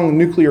 strong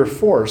nuclear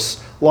force,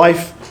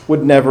 life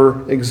would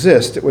never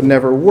exist. It would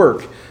never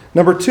work.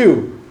 Number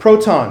 2,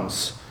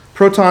 protons.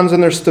 Protons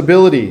and their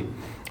stability.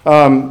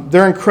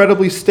 They're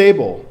incredibly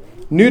stable.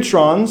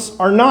 Neutrons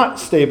are not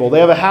stable. They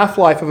have a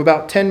half-life of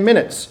about 10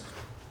 minutes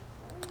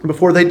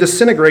before they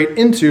disintegrate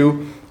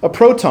into a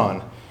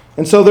proton.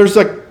 And so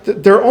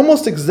they're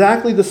almost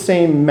exactly the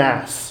same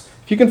mass.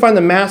 If you can find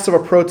the mass of a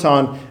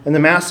proton and the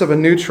mass of a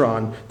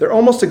neutron, they're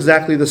almost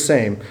exactly the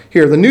same.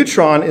 Here, the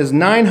neutron is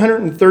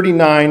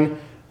 939.565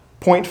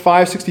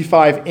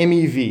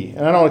 MeV,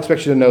 and I don't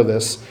expect you to know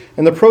this.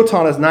 And the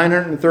proton is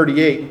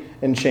 938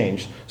 and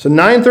change. So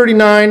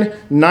 939,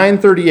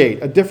 938,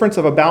 a difference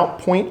of about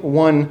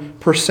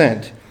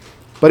 0.1%.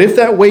 But if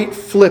that weight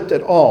flipped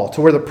at all to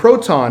where the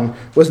proton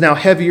was now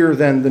heavier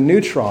than the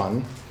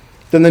neutron,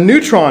 then the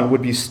neutron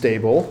would be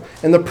stable,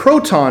 and the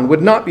proton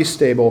would not be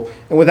stable.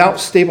 And without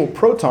stable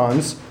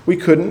protons, we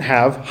couldn't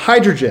have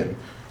hydrogen,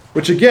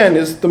 which again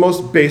is the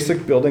most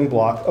basic building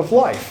block of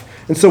life.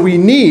 And so we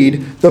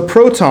need the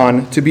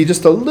proton to be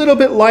just a little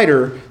bit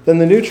lighter than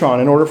the neutron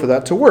in order for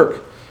that to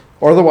work.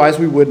 Or otherwise,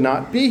 we would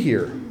not be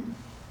here.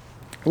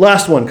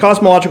 Last one,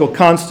 cosmological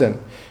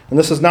constant. And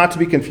this is not to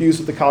be confused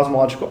with the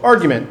cosmological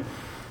argument.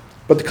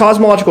 But the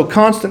cosmological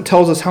constant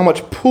tells us how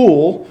much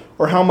pull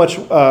or how much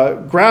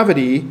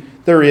gravity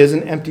there is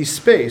in empty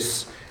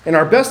space. And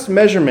our best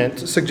measurement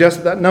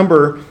suggests that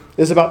number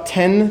is about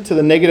 10 to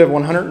the negative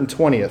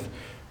 120th.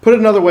 Put it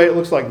another way, it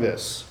looks like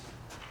this.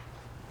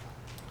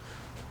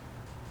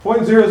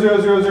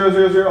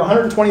 0.00000,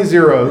 120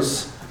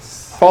 zeros,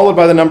 followed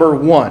by the number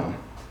 1.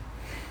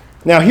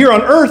 Now here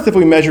on Earth, if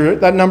we measure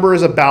it, that number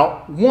is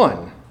about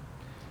 1.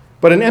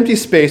 But in empty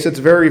space, it's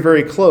very,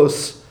 very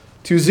close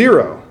to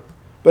 0.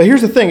 But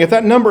here's the thing, if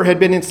that number had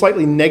been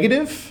slightly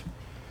negative,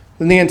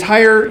 then the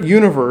entire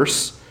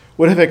universe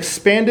would have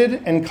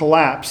expanded and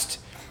collapsed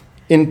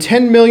in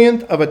 10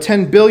 millionth of a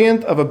 10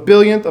 billionth of a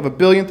billionth of a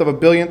billionth of a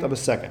billionth of a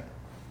second.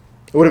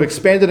 It would have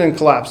expanded and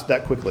collapsed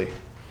that quickly.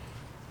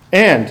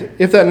 And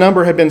if that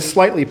number had been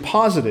slightly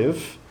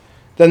positive,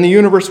 then the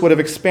universe would have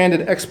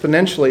expanded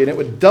exponentially and it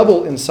would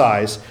double in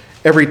size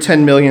every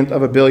 10 millionth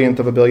of a billionth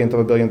of a billionth of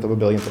a billionth of a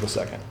billionth of a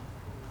second.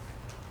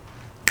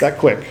 That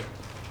quick.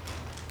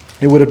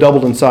 It would have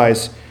doubled in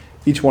size,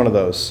 each one of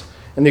those.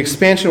 And the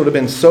expansion would have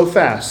been so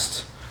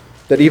fast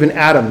that even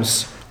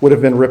atoms would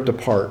have been ripped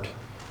apart.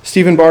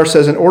 Stephen Barr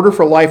says, in order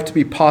for life to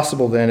be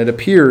possible then, it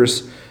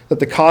appears that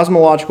the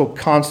cosmological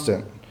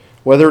constant,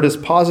 whether it is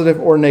positive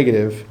or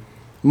negative,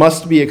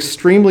 must be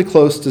extremely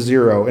close to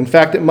 0. In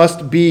fact, it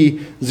must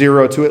be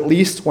 0 to at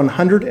least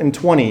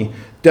 120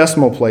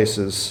 decimal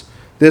places.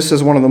 This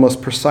is one of the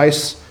most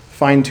precise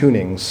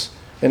fine-tunings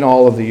in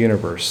all of the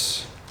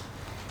universe.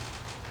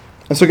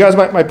 And so, guys,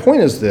 my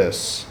point is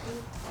this.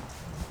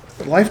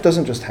 Life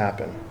doesn't just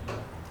happen.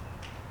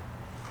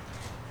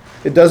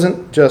 It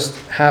doesn't just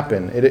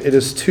happen. It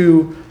is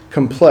too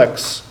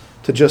complex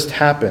to just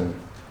happen.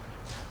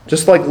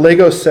 Just like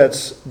Lego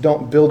sets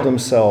don't build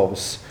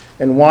themselves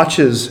and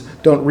watches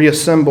don't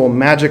reassemble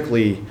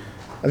magically,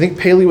 I think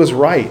Paley was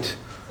right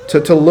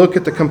to look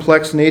at the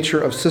complex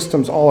nature of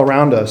systems all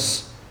around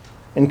us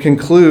and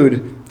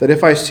conclude that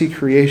if I see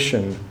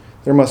creation,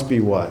 there must be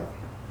what?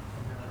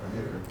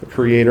 A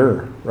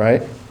creator,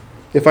 right?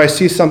 If I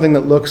see something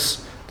that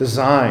looks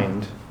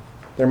designed,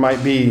 there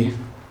might be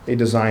a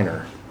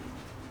designer.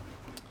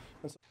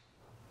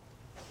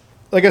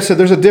 Like I said,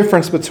 there's a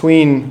difference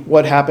between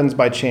what happens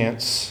by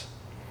chance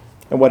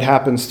and what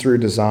happens through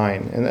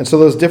design. And so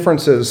those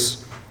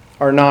differences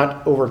are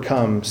not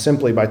overcome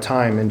simply by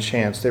time and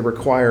chance. They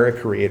require a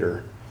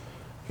creator.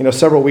 You know,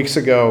 several weeks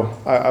ago,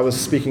 I was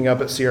speaking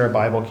up at Sierra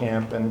Bible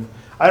Camp, and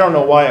I don't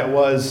know why it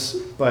was,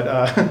 but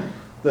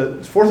the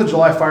 4th of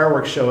July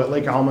fireworks show at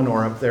Lake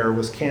Almanor up there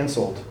was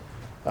canceled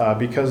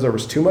because there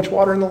was too much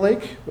water in the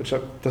lake, which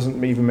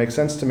doesn't even make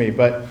sense to me,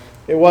 but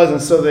it was,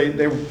 and so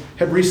they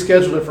had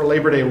rescheduled it for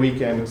Labor Day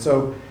weekend. And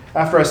so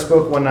after I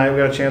spoke one night, we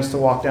got a chance to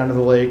walk down to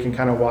the lake and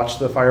kind of watch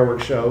the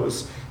fireworks show.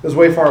 It was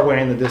way far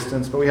away in the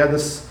distance, but we had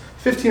this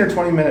 15 or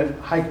 20-minute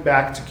hike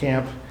back to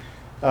camp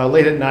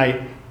late at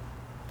night.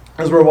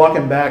 As we were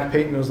walking back,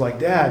 Peyton was like,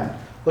 "Dad,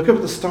 look up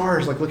at the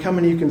stars. Like, look how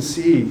many you can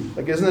see.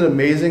 Like, isn't it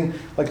amazing?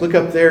 Like, look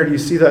up there. Do you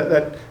see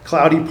that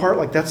cloudy part?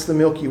 Like, that's the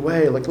Milky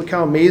Way. Like, look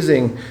how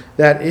amazing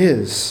that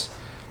is."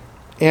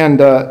 And,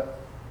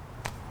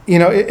 you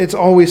know, it's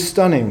always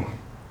stunning.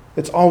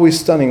 It's always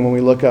stunning when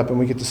we look up and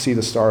we get to see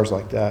the stars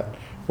like that,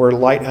 where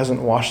light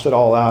hasn't washed it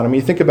all out. I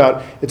mean, you think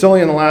about, it's only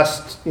in the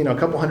last, a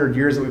couple hundred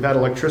years that we've had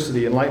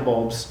electricity and light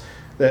bulbs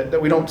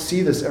that we don't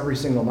see this every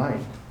single night.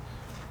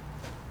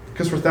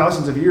 Because for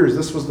thousands of years,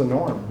 this was the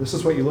norm. This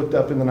is what you looked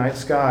up in the night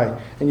sky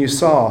and you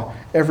saw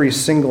every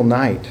single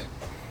night.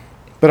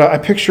 But I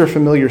picture a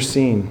familiar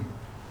scene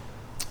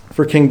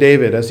for King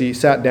David as he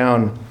sat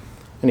down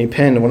and he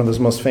penned one of his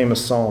most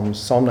famous psalms,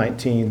 Psalm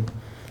 19.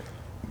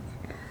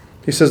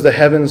 He says, "The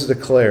heavens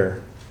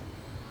declare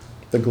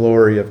the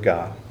glory of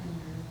God.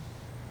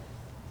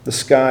 The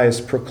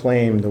skies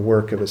proclaim the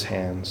work of his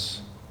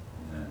hands.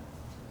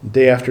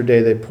 Day after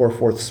day they pour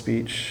forth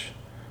speech.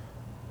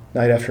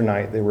 Night after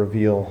night they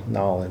reveal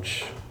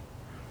knowledge.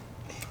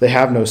 They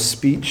have no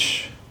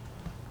speech,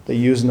 they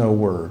use no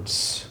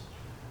words,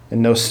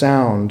 and no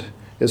sound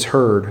is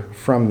heard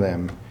from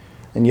them.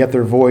 And yet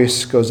their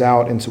voice goes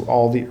out into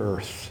all the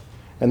earth,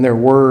 and their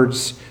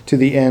words to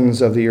the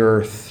ends of the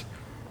earth.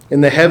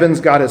 In the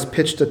heavens, God has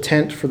pitched a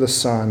tent for the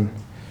sun.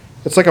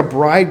 It's like a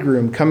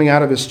bridegroom coming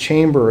out of his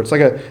chamber. It's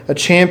like a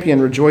champion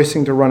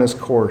rejoicing to run his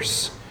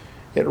course.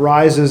 It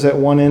rises at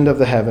one end of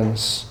the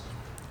heavens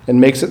and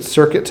makes its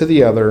circuit to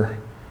the other.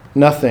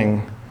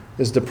 Nothing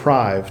is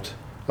deprived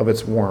of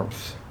its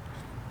warmth."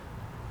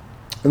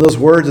 And those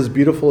words, as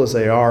beautiful as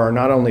they are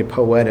not only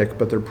poetic,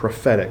 but they're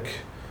prophetic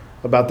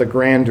about the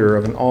grandeur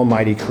of an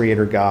almighty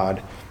creator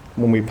God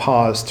when we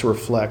pause to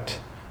reflect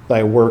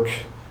thy work,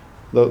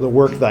 the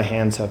work thy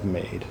hands have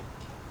made.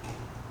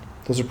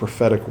 Those are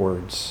prophetic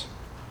words.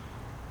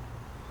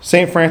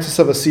 St. Francis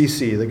of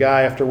Assisi, the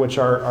guy after which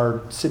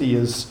our city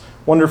is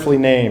wonderfully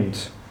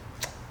named,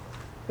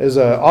 is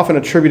often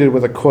attributed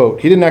with a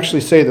quote. He didn't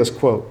actually say this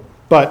quote,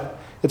 but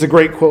it's a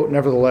great quote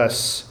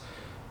nevertheless.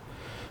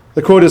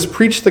 The quote is,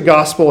 "Preach the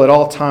gospel at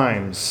all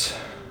times.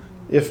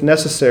 If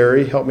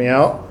necessary," help me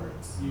out,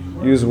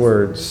 Use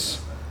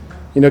words.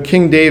 You know,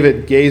 King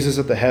David gazes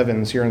at the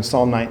heavens here in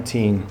Psalm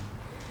 19.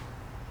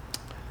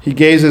 He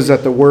gazes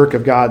at the work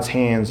of God's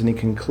hands and he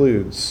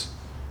concludes,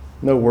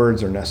 no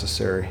words are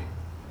necessary.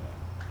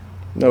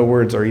 No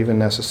words are even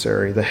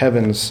necessary. The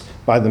heavens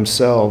by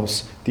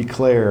themselves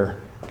declare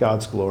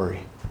God's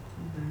glory.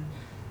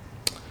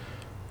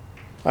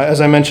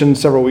 As I mentioned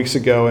several weeks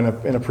ago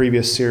in a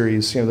previous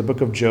series, the book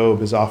of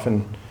Job is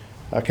often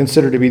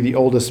considered to be the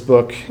oldest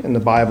book in the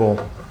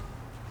Bible.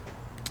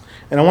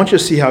 And I want you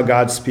to see how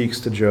God speaks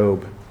to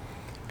Job.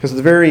 Because at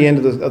the very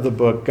end of the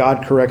book,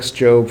 God corrects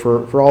Job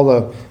for all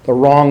the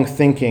wrong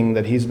thinking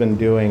that he's been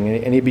doing.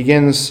 And he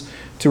begins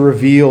to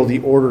reveal the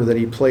order that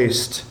he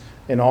placed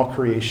in all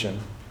creation.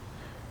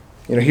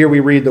 Here we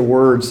read the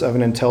words of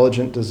an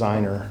intelligent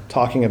designer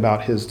talking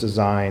about his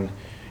design.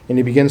 And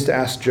he begins to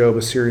ask Job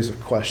a series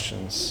of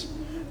questions.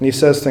 And he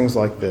says things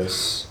like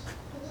this.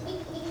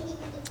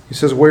 He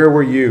says, "Where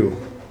were you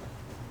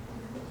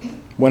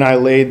when I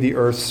laid the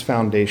earth's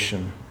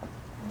foundation?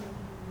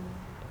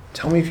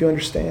 Tell me if you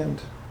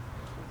understand.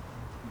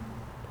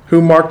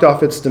 Who marked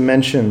off its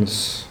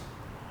dimensions?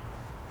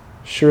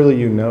 Surely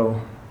you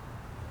know.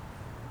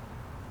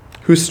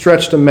 Who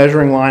stretched a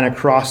measuring line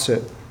across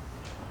it?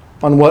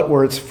 On what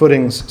were its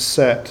footings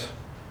set?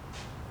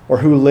 Or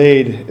who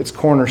laid its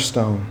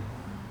cornerstone?"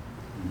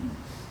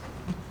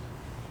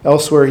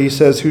 Elsewhere he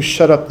says, "Who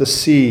shut up the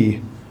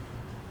sea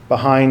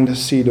behind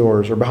sea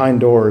doors, or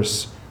behind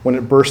doors, when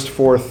it burst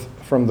forth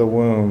from the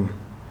womb?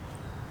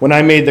 When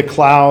I made the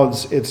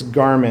clouds its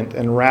garment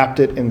and wrapped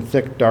it in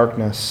thick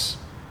darkness?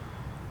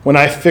 When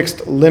I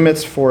fixed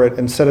limits for it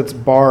and set its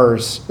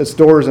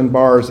doors and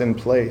bars in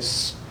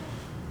place?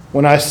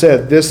 When I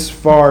said, 'This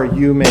far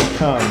you may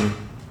come,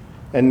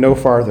 and no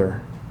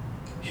farther.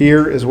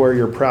 Here is where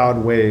your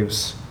proud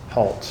waves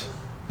halt.'"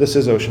 This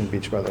is Ocean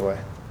Beach, by the way.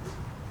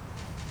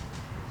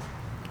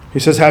 He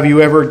says, "Have you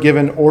ever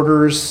given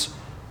orders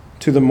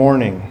to the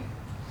morning,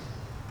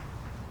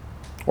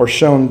 or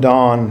shown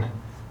dawn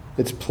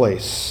its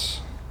place?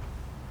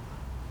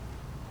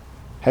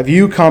 Have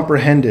you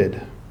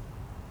comprehended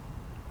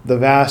the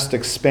vast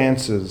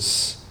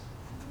expanses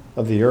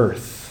of the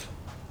earth?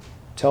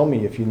 Tell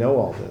me if you know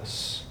all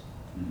this.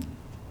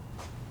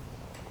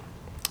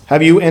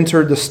 Have you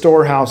entered the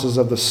storehouses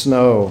of the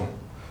snow,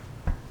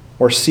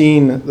 or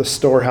seen the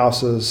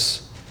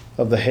storehouses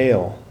of the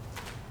hail?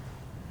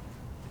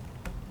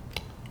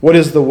 What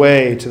is the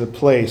way to the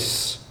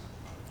place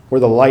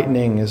where the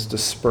lightning is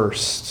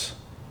dispersed,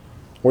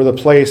 or the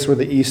place where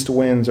the east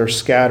winds are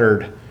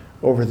scattered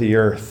over the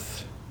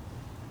earth?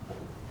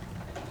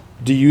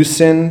 Do you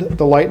send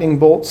the lightning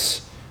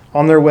bolts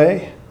on their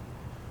way?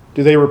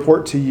 Do they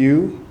report to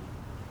you,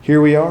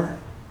 'Here we are'?"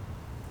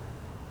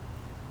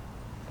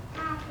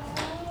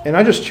 And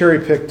I just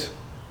cherry-picked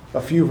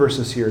a few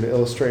verses here to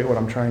illustrate what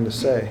I'm trying to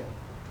say.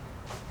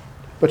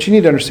 But you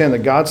need to understand that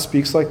God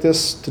speaks like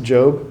this to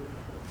Job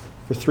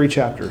for 3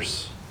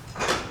 chapters.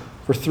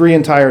 For 3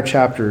 entire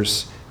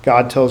chapters,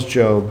 God tells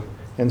Job,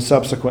 and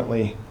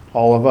subsequently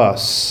all of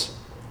us,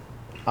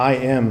 "I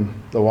am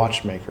the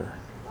watchmaker.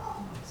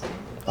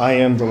 I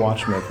am the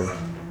watchmaker."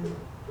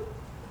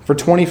 For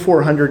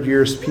 2,400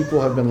 years,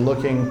 people have been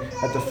looking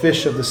at the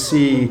fish of the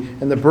sea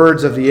and the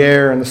birds of the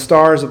air and the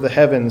stars of the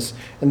heavens,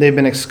 and they've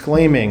been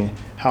exclaiming,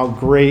 "How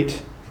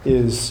great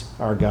is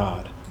our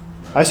God."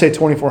 I say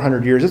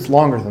 2,400 years. It's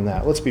longer than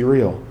that. Let's be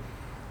real.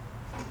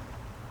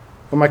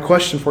 But my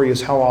question for you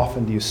is, how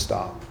often do you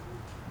stop?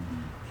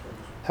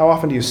 How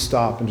often do you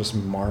stop and just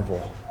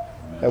marvel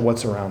at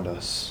what's around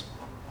us?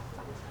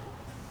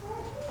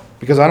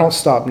 Because I don't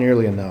stop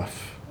nearly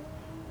enough.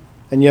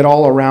 And yet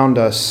all around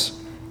us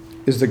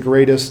is the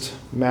greatest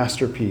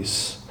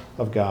masterpiece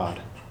of God.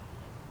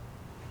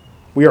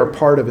 We are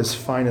part of his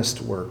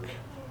finest work.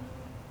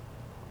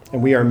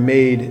 And we are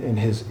made in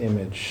his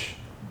image.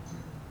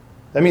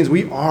 That means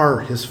we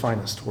are his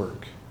finest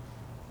work.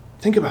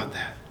 Think about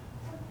that.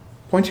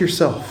 Point to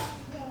yourself.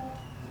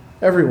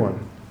 Everyone.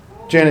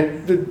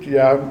 Janet,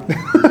 yeah.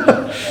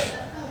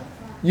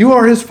 You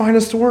are his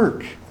finest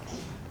work.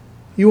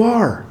 You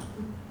are.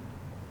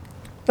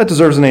 That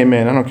deserves an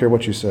amen. I don't care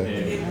what you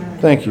say.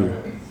 Thank you.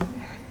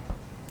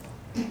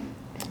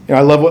 I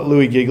love what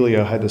Louis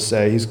Giglio had to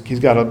say. He's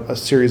got a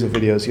series of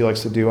videos he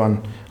likes to do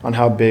on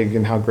how big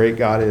and how great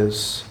God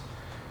is.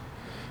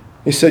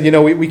 He said,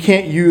 we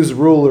can't use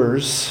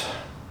rulers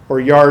or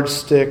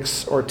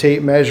yardsticks or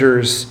tape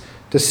measures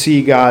to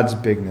see God's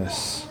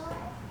bigness.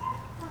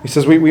 He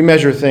says we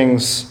measure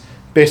things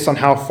based on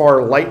how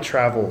far light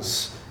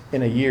travels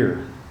in a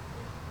year.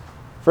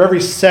 For every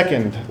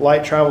second,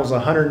 light travels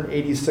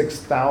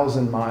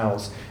 186,000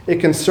 miles. It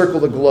can circle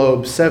the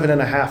globe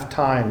 7.5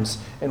 times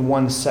in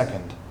 1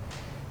 second.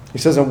 He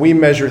says, and we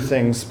measure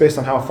things based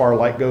on how far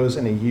light goes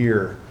in a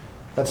year.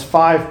 That's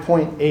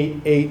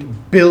 5.88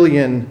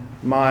 billion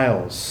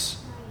miles.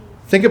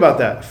 Think about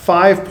that,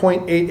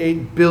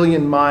 5.88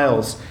 billion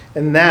miles.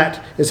 And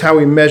that is how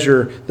we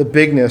measure the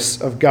bigness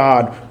of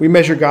God. We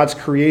measure God's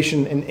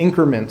creation in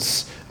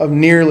increments of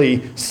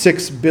nearly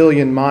 6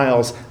 billion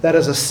miles. That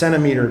is a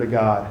centimeter to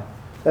God.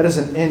 That is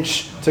an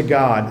inch to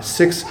God,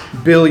 6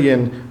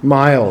 billion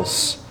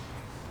miles.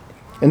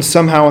 And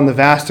somehow in the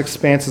vast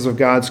expanses of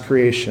God's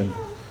creation,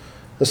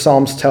 the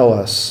Psalms tell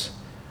us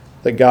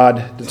that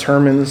God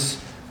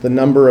determines the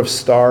number of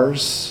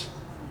stars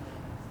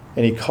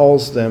and he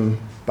calls them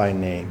by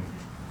name.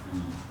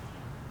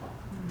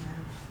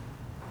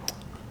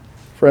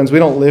 Friends, we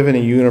don't live in a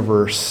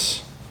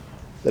universe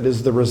that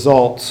is the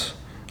result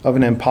of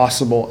an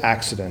impossible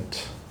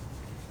accident.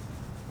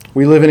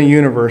 We live in a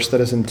universe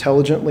that is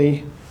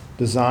intelligently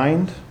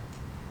designed,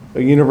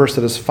 a universe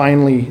that is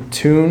finely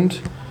tuned,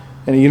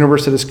 and a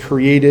universe that is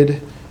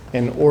created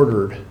and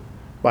ordered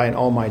by an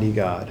almighty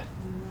God.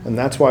 And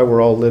that's why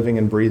we're all living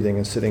and breathing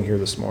and sitting here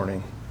this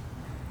morning.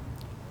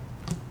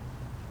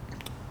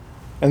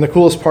 And the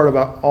coolest part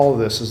about all of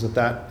this is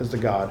that is the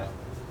God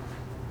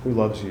who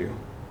loves you.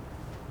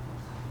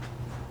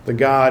 The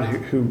God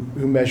who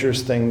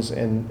measures things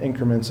in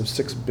increments of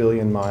 6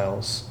 billion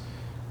miles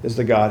is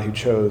the God who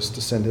chose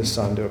to send his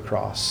son to a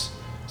cross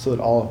so that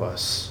all of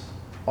us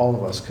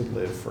could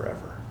live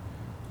forever.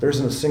 There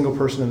isn't a single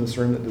person in this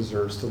room that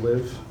deserves to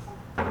live,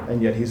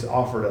 and yet he's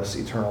offered us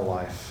eternal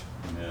life.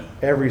 Amen.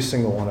 Every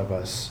single one of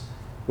us.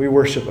 We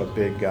worship a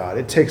big God.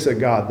 It takes a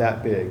God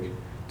that big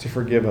to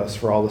forgive us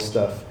for all the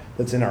stuff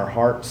that's in our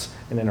hearts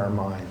and in our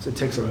minds. It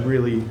takes a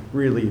really,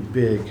 really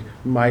big,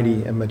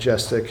 mighty, and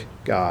majestic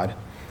God.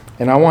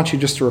 And I want you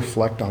just to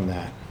reflect on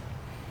that.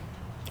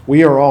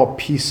 We are all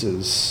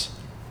pieces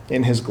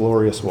in his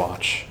glorious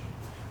watch,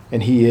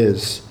 and he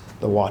is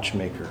the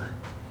watchmaker.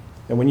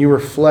 And when you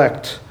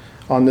reflect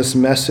on this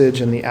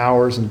message and the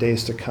hours and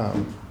days to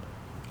come,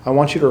 I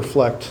want you to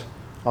reflect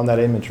on that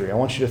imagery. I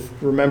want you to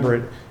remember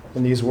it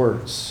in these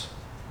words,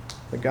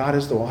 that God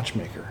is the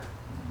watchmaker.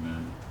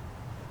 Amen.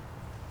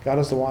 God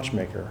is the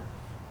watchmaker.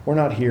 We're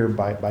not here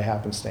by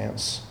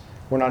happenstance.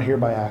 We're not here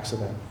by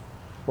accident.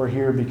 We're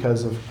here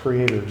because of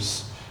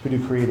creators who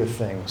do creative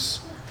things.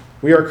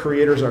 We are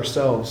creators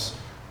ourselves.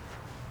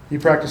 He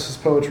practices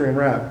poetry and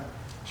rap.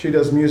 She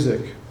does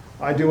music.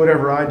 I do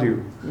whatever I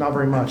do. Not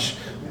very much.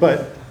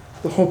 But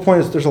the whole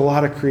point is there's a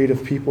lot of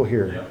creative people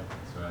here. Yep,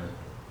 that's right.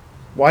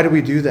 Why do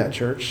we do that,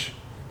 church?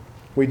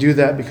 We do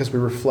that because we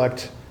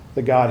reflect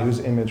the God whose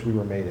image we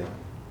were made in.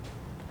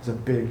 He's a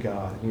big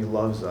God, and he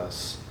loves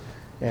us.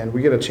 And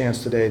we get a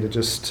chance today to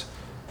just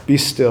be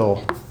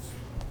still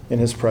in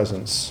his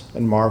presence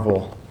and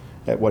marvel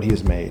at what he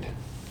has made.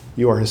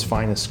 You are his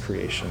finest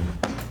creation,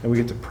 and we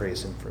get to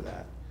praise him for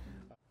that.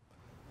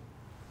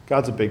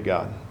 God's a big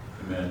God.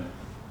 Amen.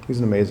 He's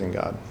an amazing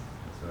God.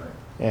 That's right.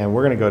 And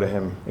we're going to go to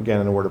him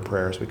again in a word of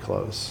prayer as we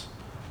close.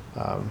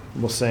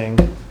 We'll sing.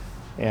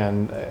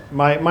 And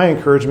my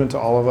encouragement to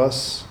all of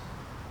us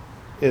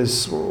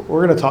is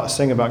we're going to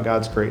sing about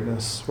God's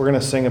greatness. We're going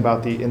to sing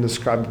about the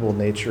indescribable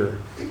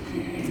nature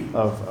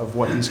of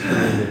what he's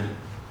created.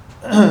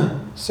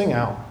 Sing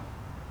out.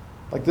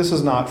 Like, this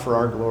is not for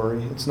our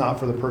glory. It's not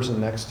for the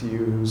person next to you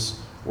who's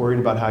worried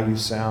about how you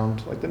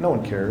sound. Like, that no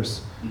one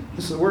cares.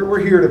 We're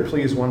here to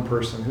please one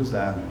person. Who's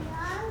that?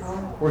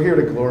 We're here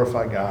to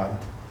glorify God.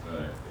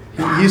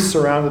 He's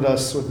surrounded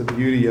us with the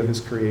beauty of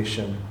his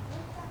creation,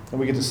 and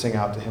we get to sing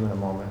out to him in a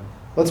moment.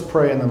 Let's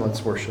pray and then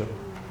let's worship.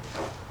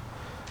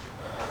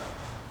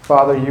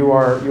 Father, you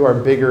are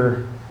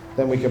bigger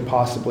than we could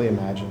possibly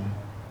imagine.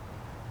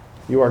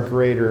 You are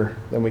greater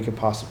than we could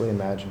possibly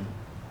imagine.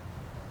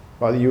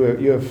 Father, you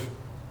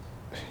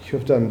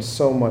have done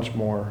so much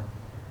more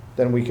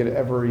than we could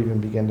ever even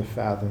begin to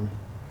fathom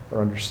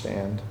or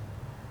understand.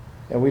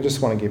 And we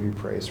just want to give you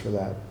praise for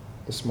that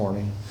this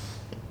morning.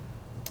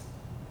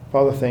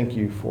 Father, thank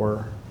you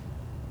for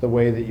the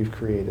way that you've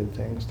created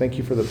things. Thank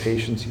you for the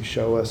patience you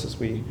show us as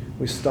we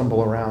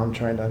stumble around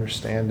trying to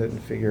understand it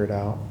and figure it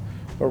out.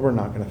 Lord, we're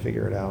not going to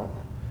figure it out.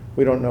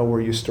 We don't know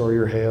where you store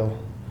your hail.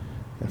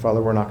 And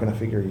Father, we're not going to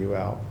figure you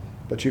out.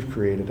 But you've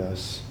created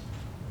us.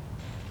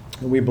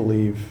 And we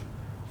believe,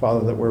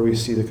 Father, that where we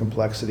see the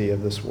complexity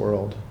of this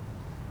world,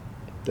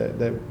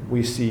 that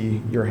we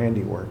see your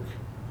handiwork.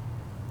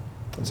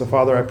 And so,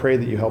 Father, I pray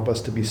that you help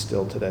us to be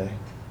still today,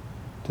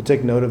 to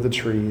take note of the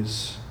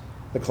trees,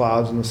 the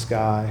clouds in the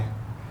sky,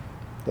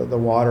 the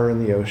water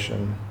in the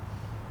ocean,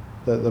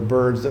 the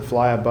birds that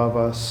fly above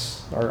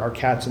us, our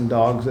cats and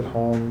dogs at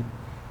home,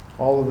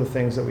 all of the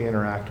things that we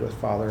interact with,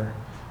 Father.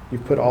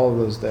 You've put all of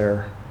those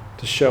there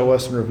to show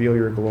us and reveal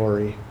your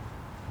glory.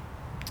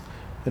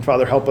 And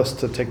Father, help us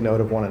to take note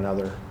of one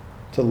another,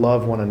 to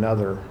love one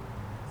another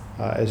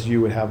as you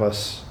would have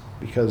us,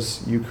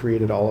 because you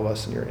created all of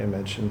us in your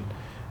image. And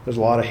there's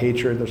a lot of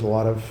hatred, there's a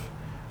lot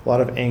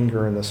of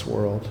anger in this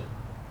world.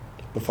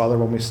 But Father,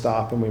 when we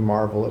stop and we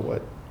marvel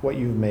at what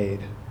you've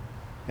made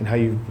and how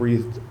you've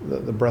breathed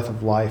the breath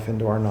of life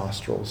into our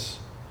nostrils,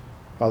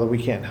 Father,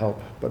 we can't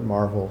help but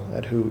marvel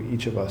at who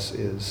each of us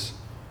is.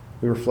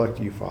 We reflect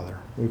you, Father.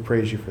 We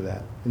praise you for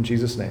that. In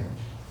Jesus' name,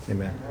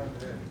 amen.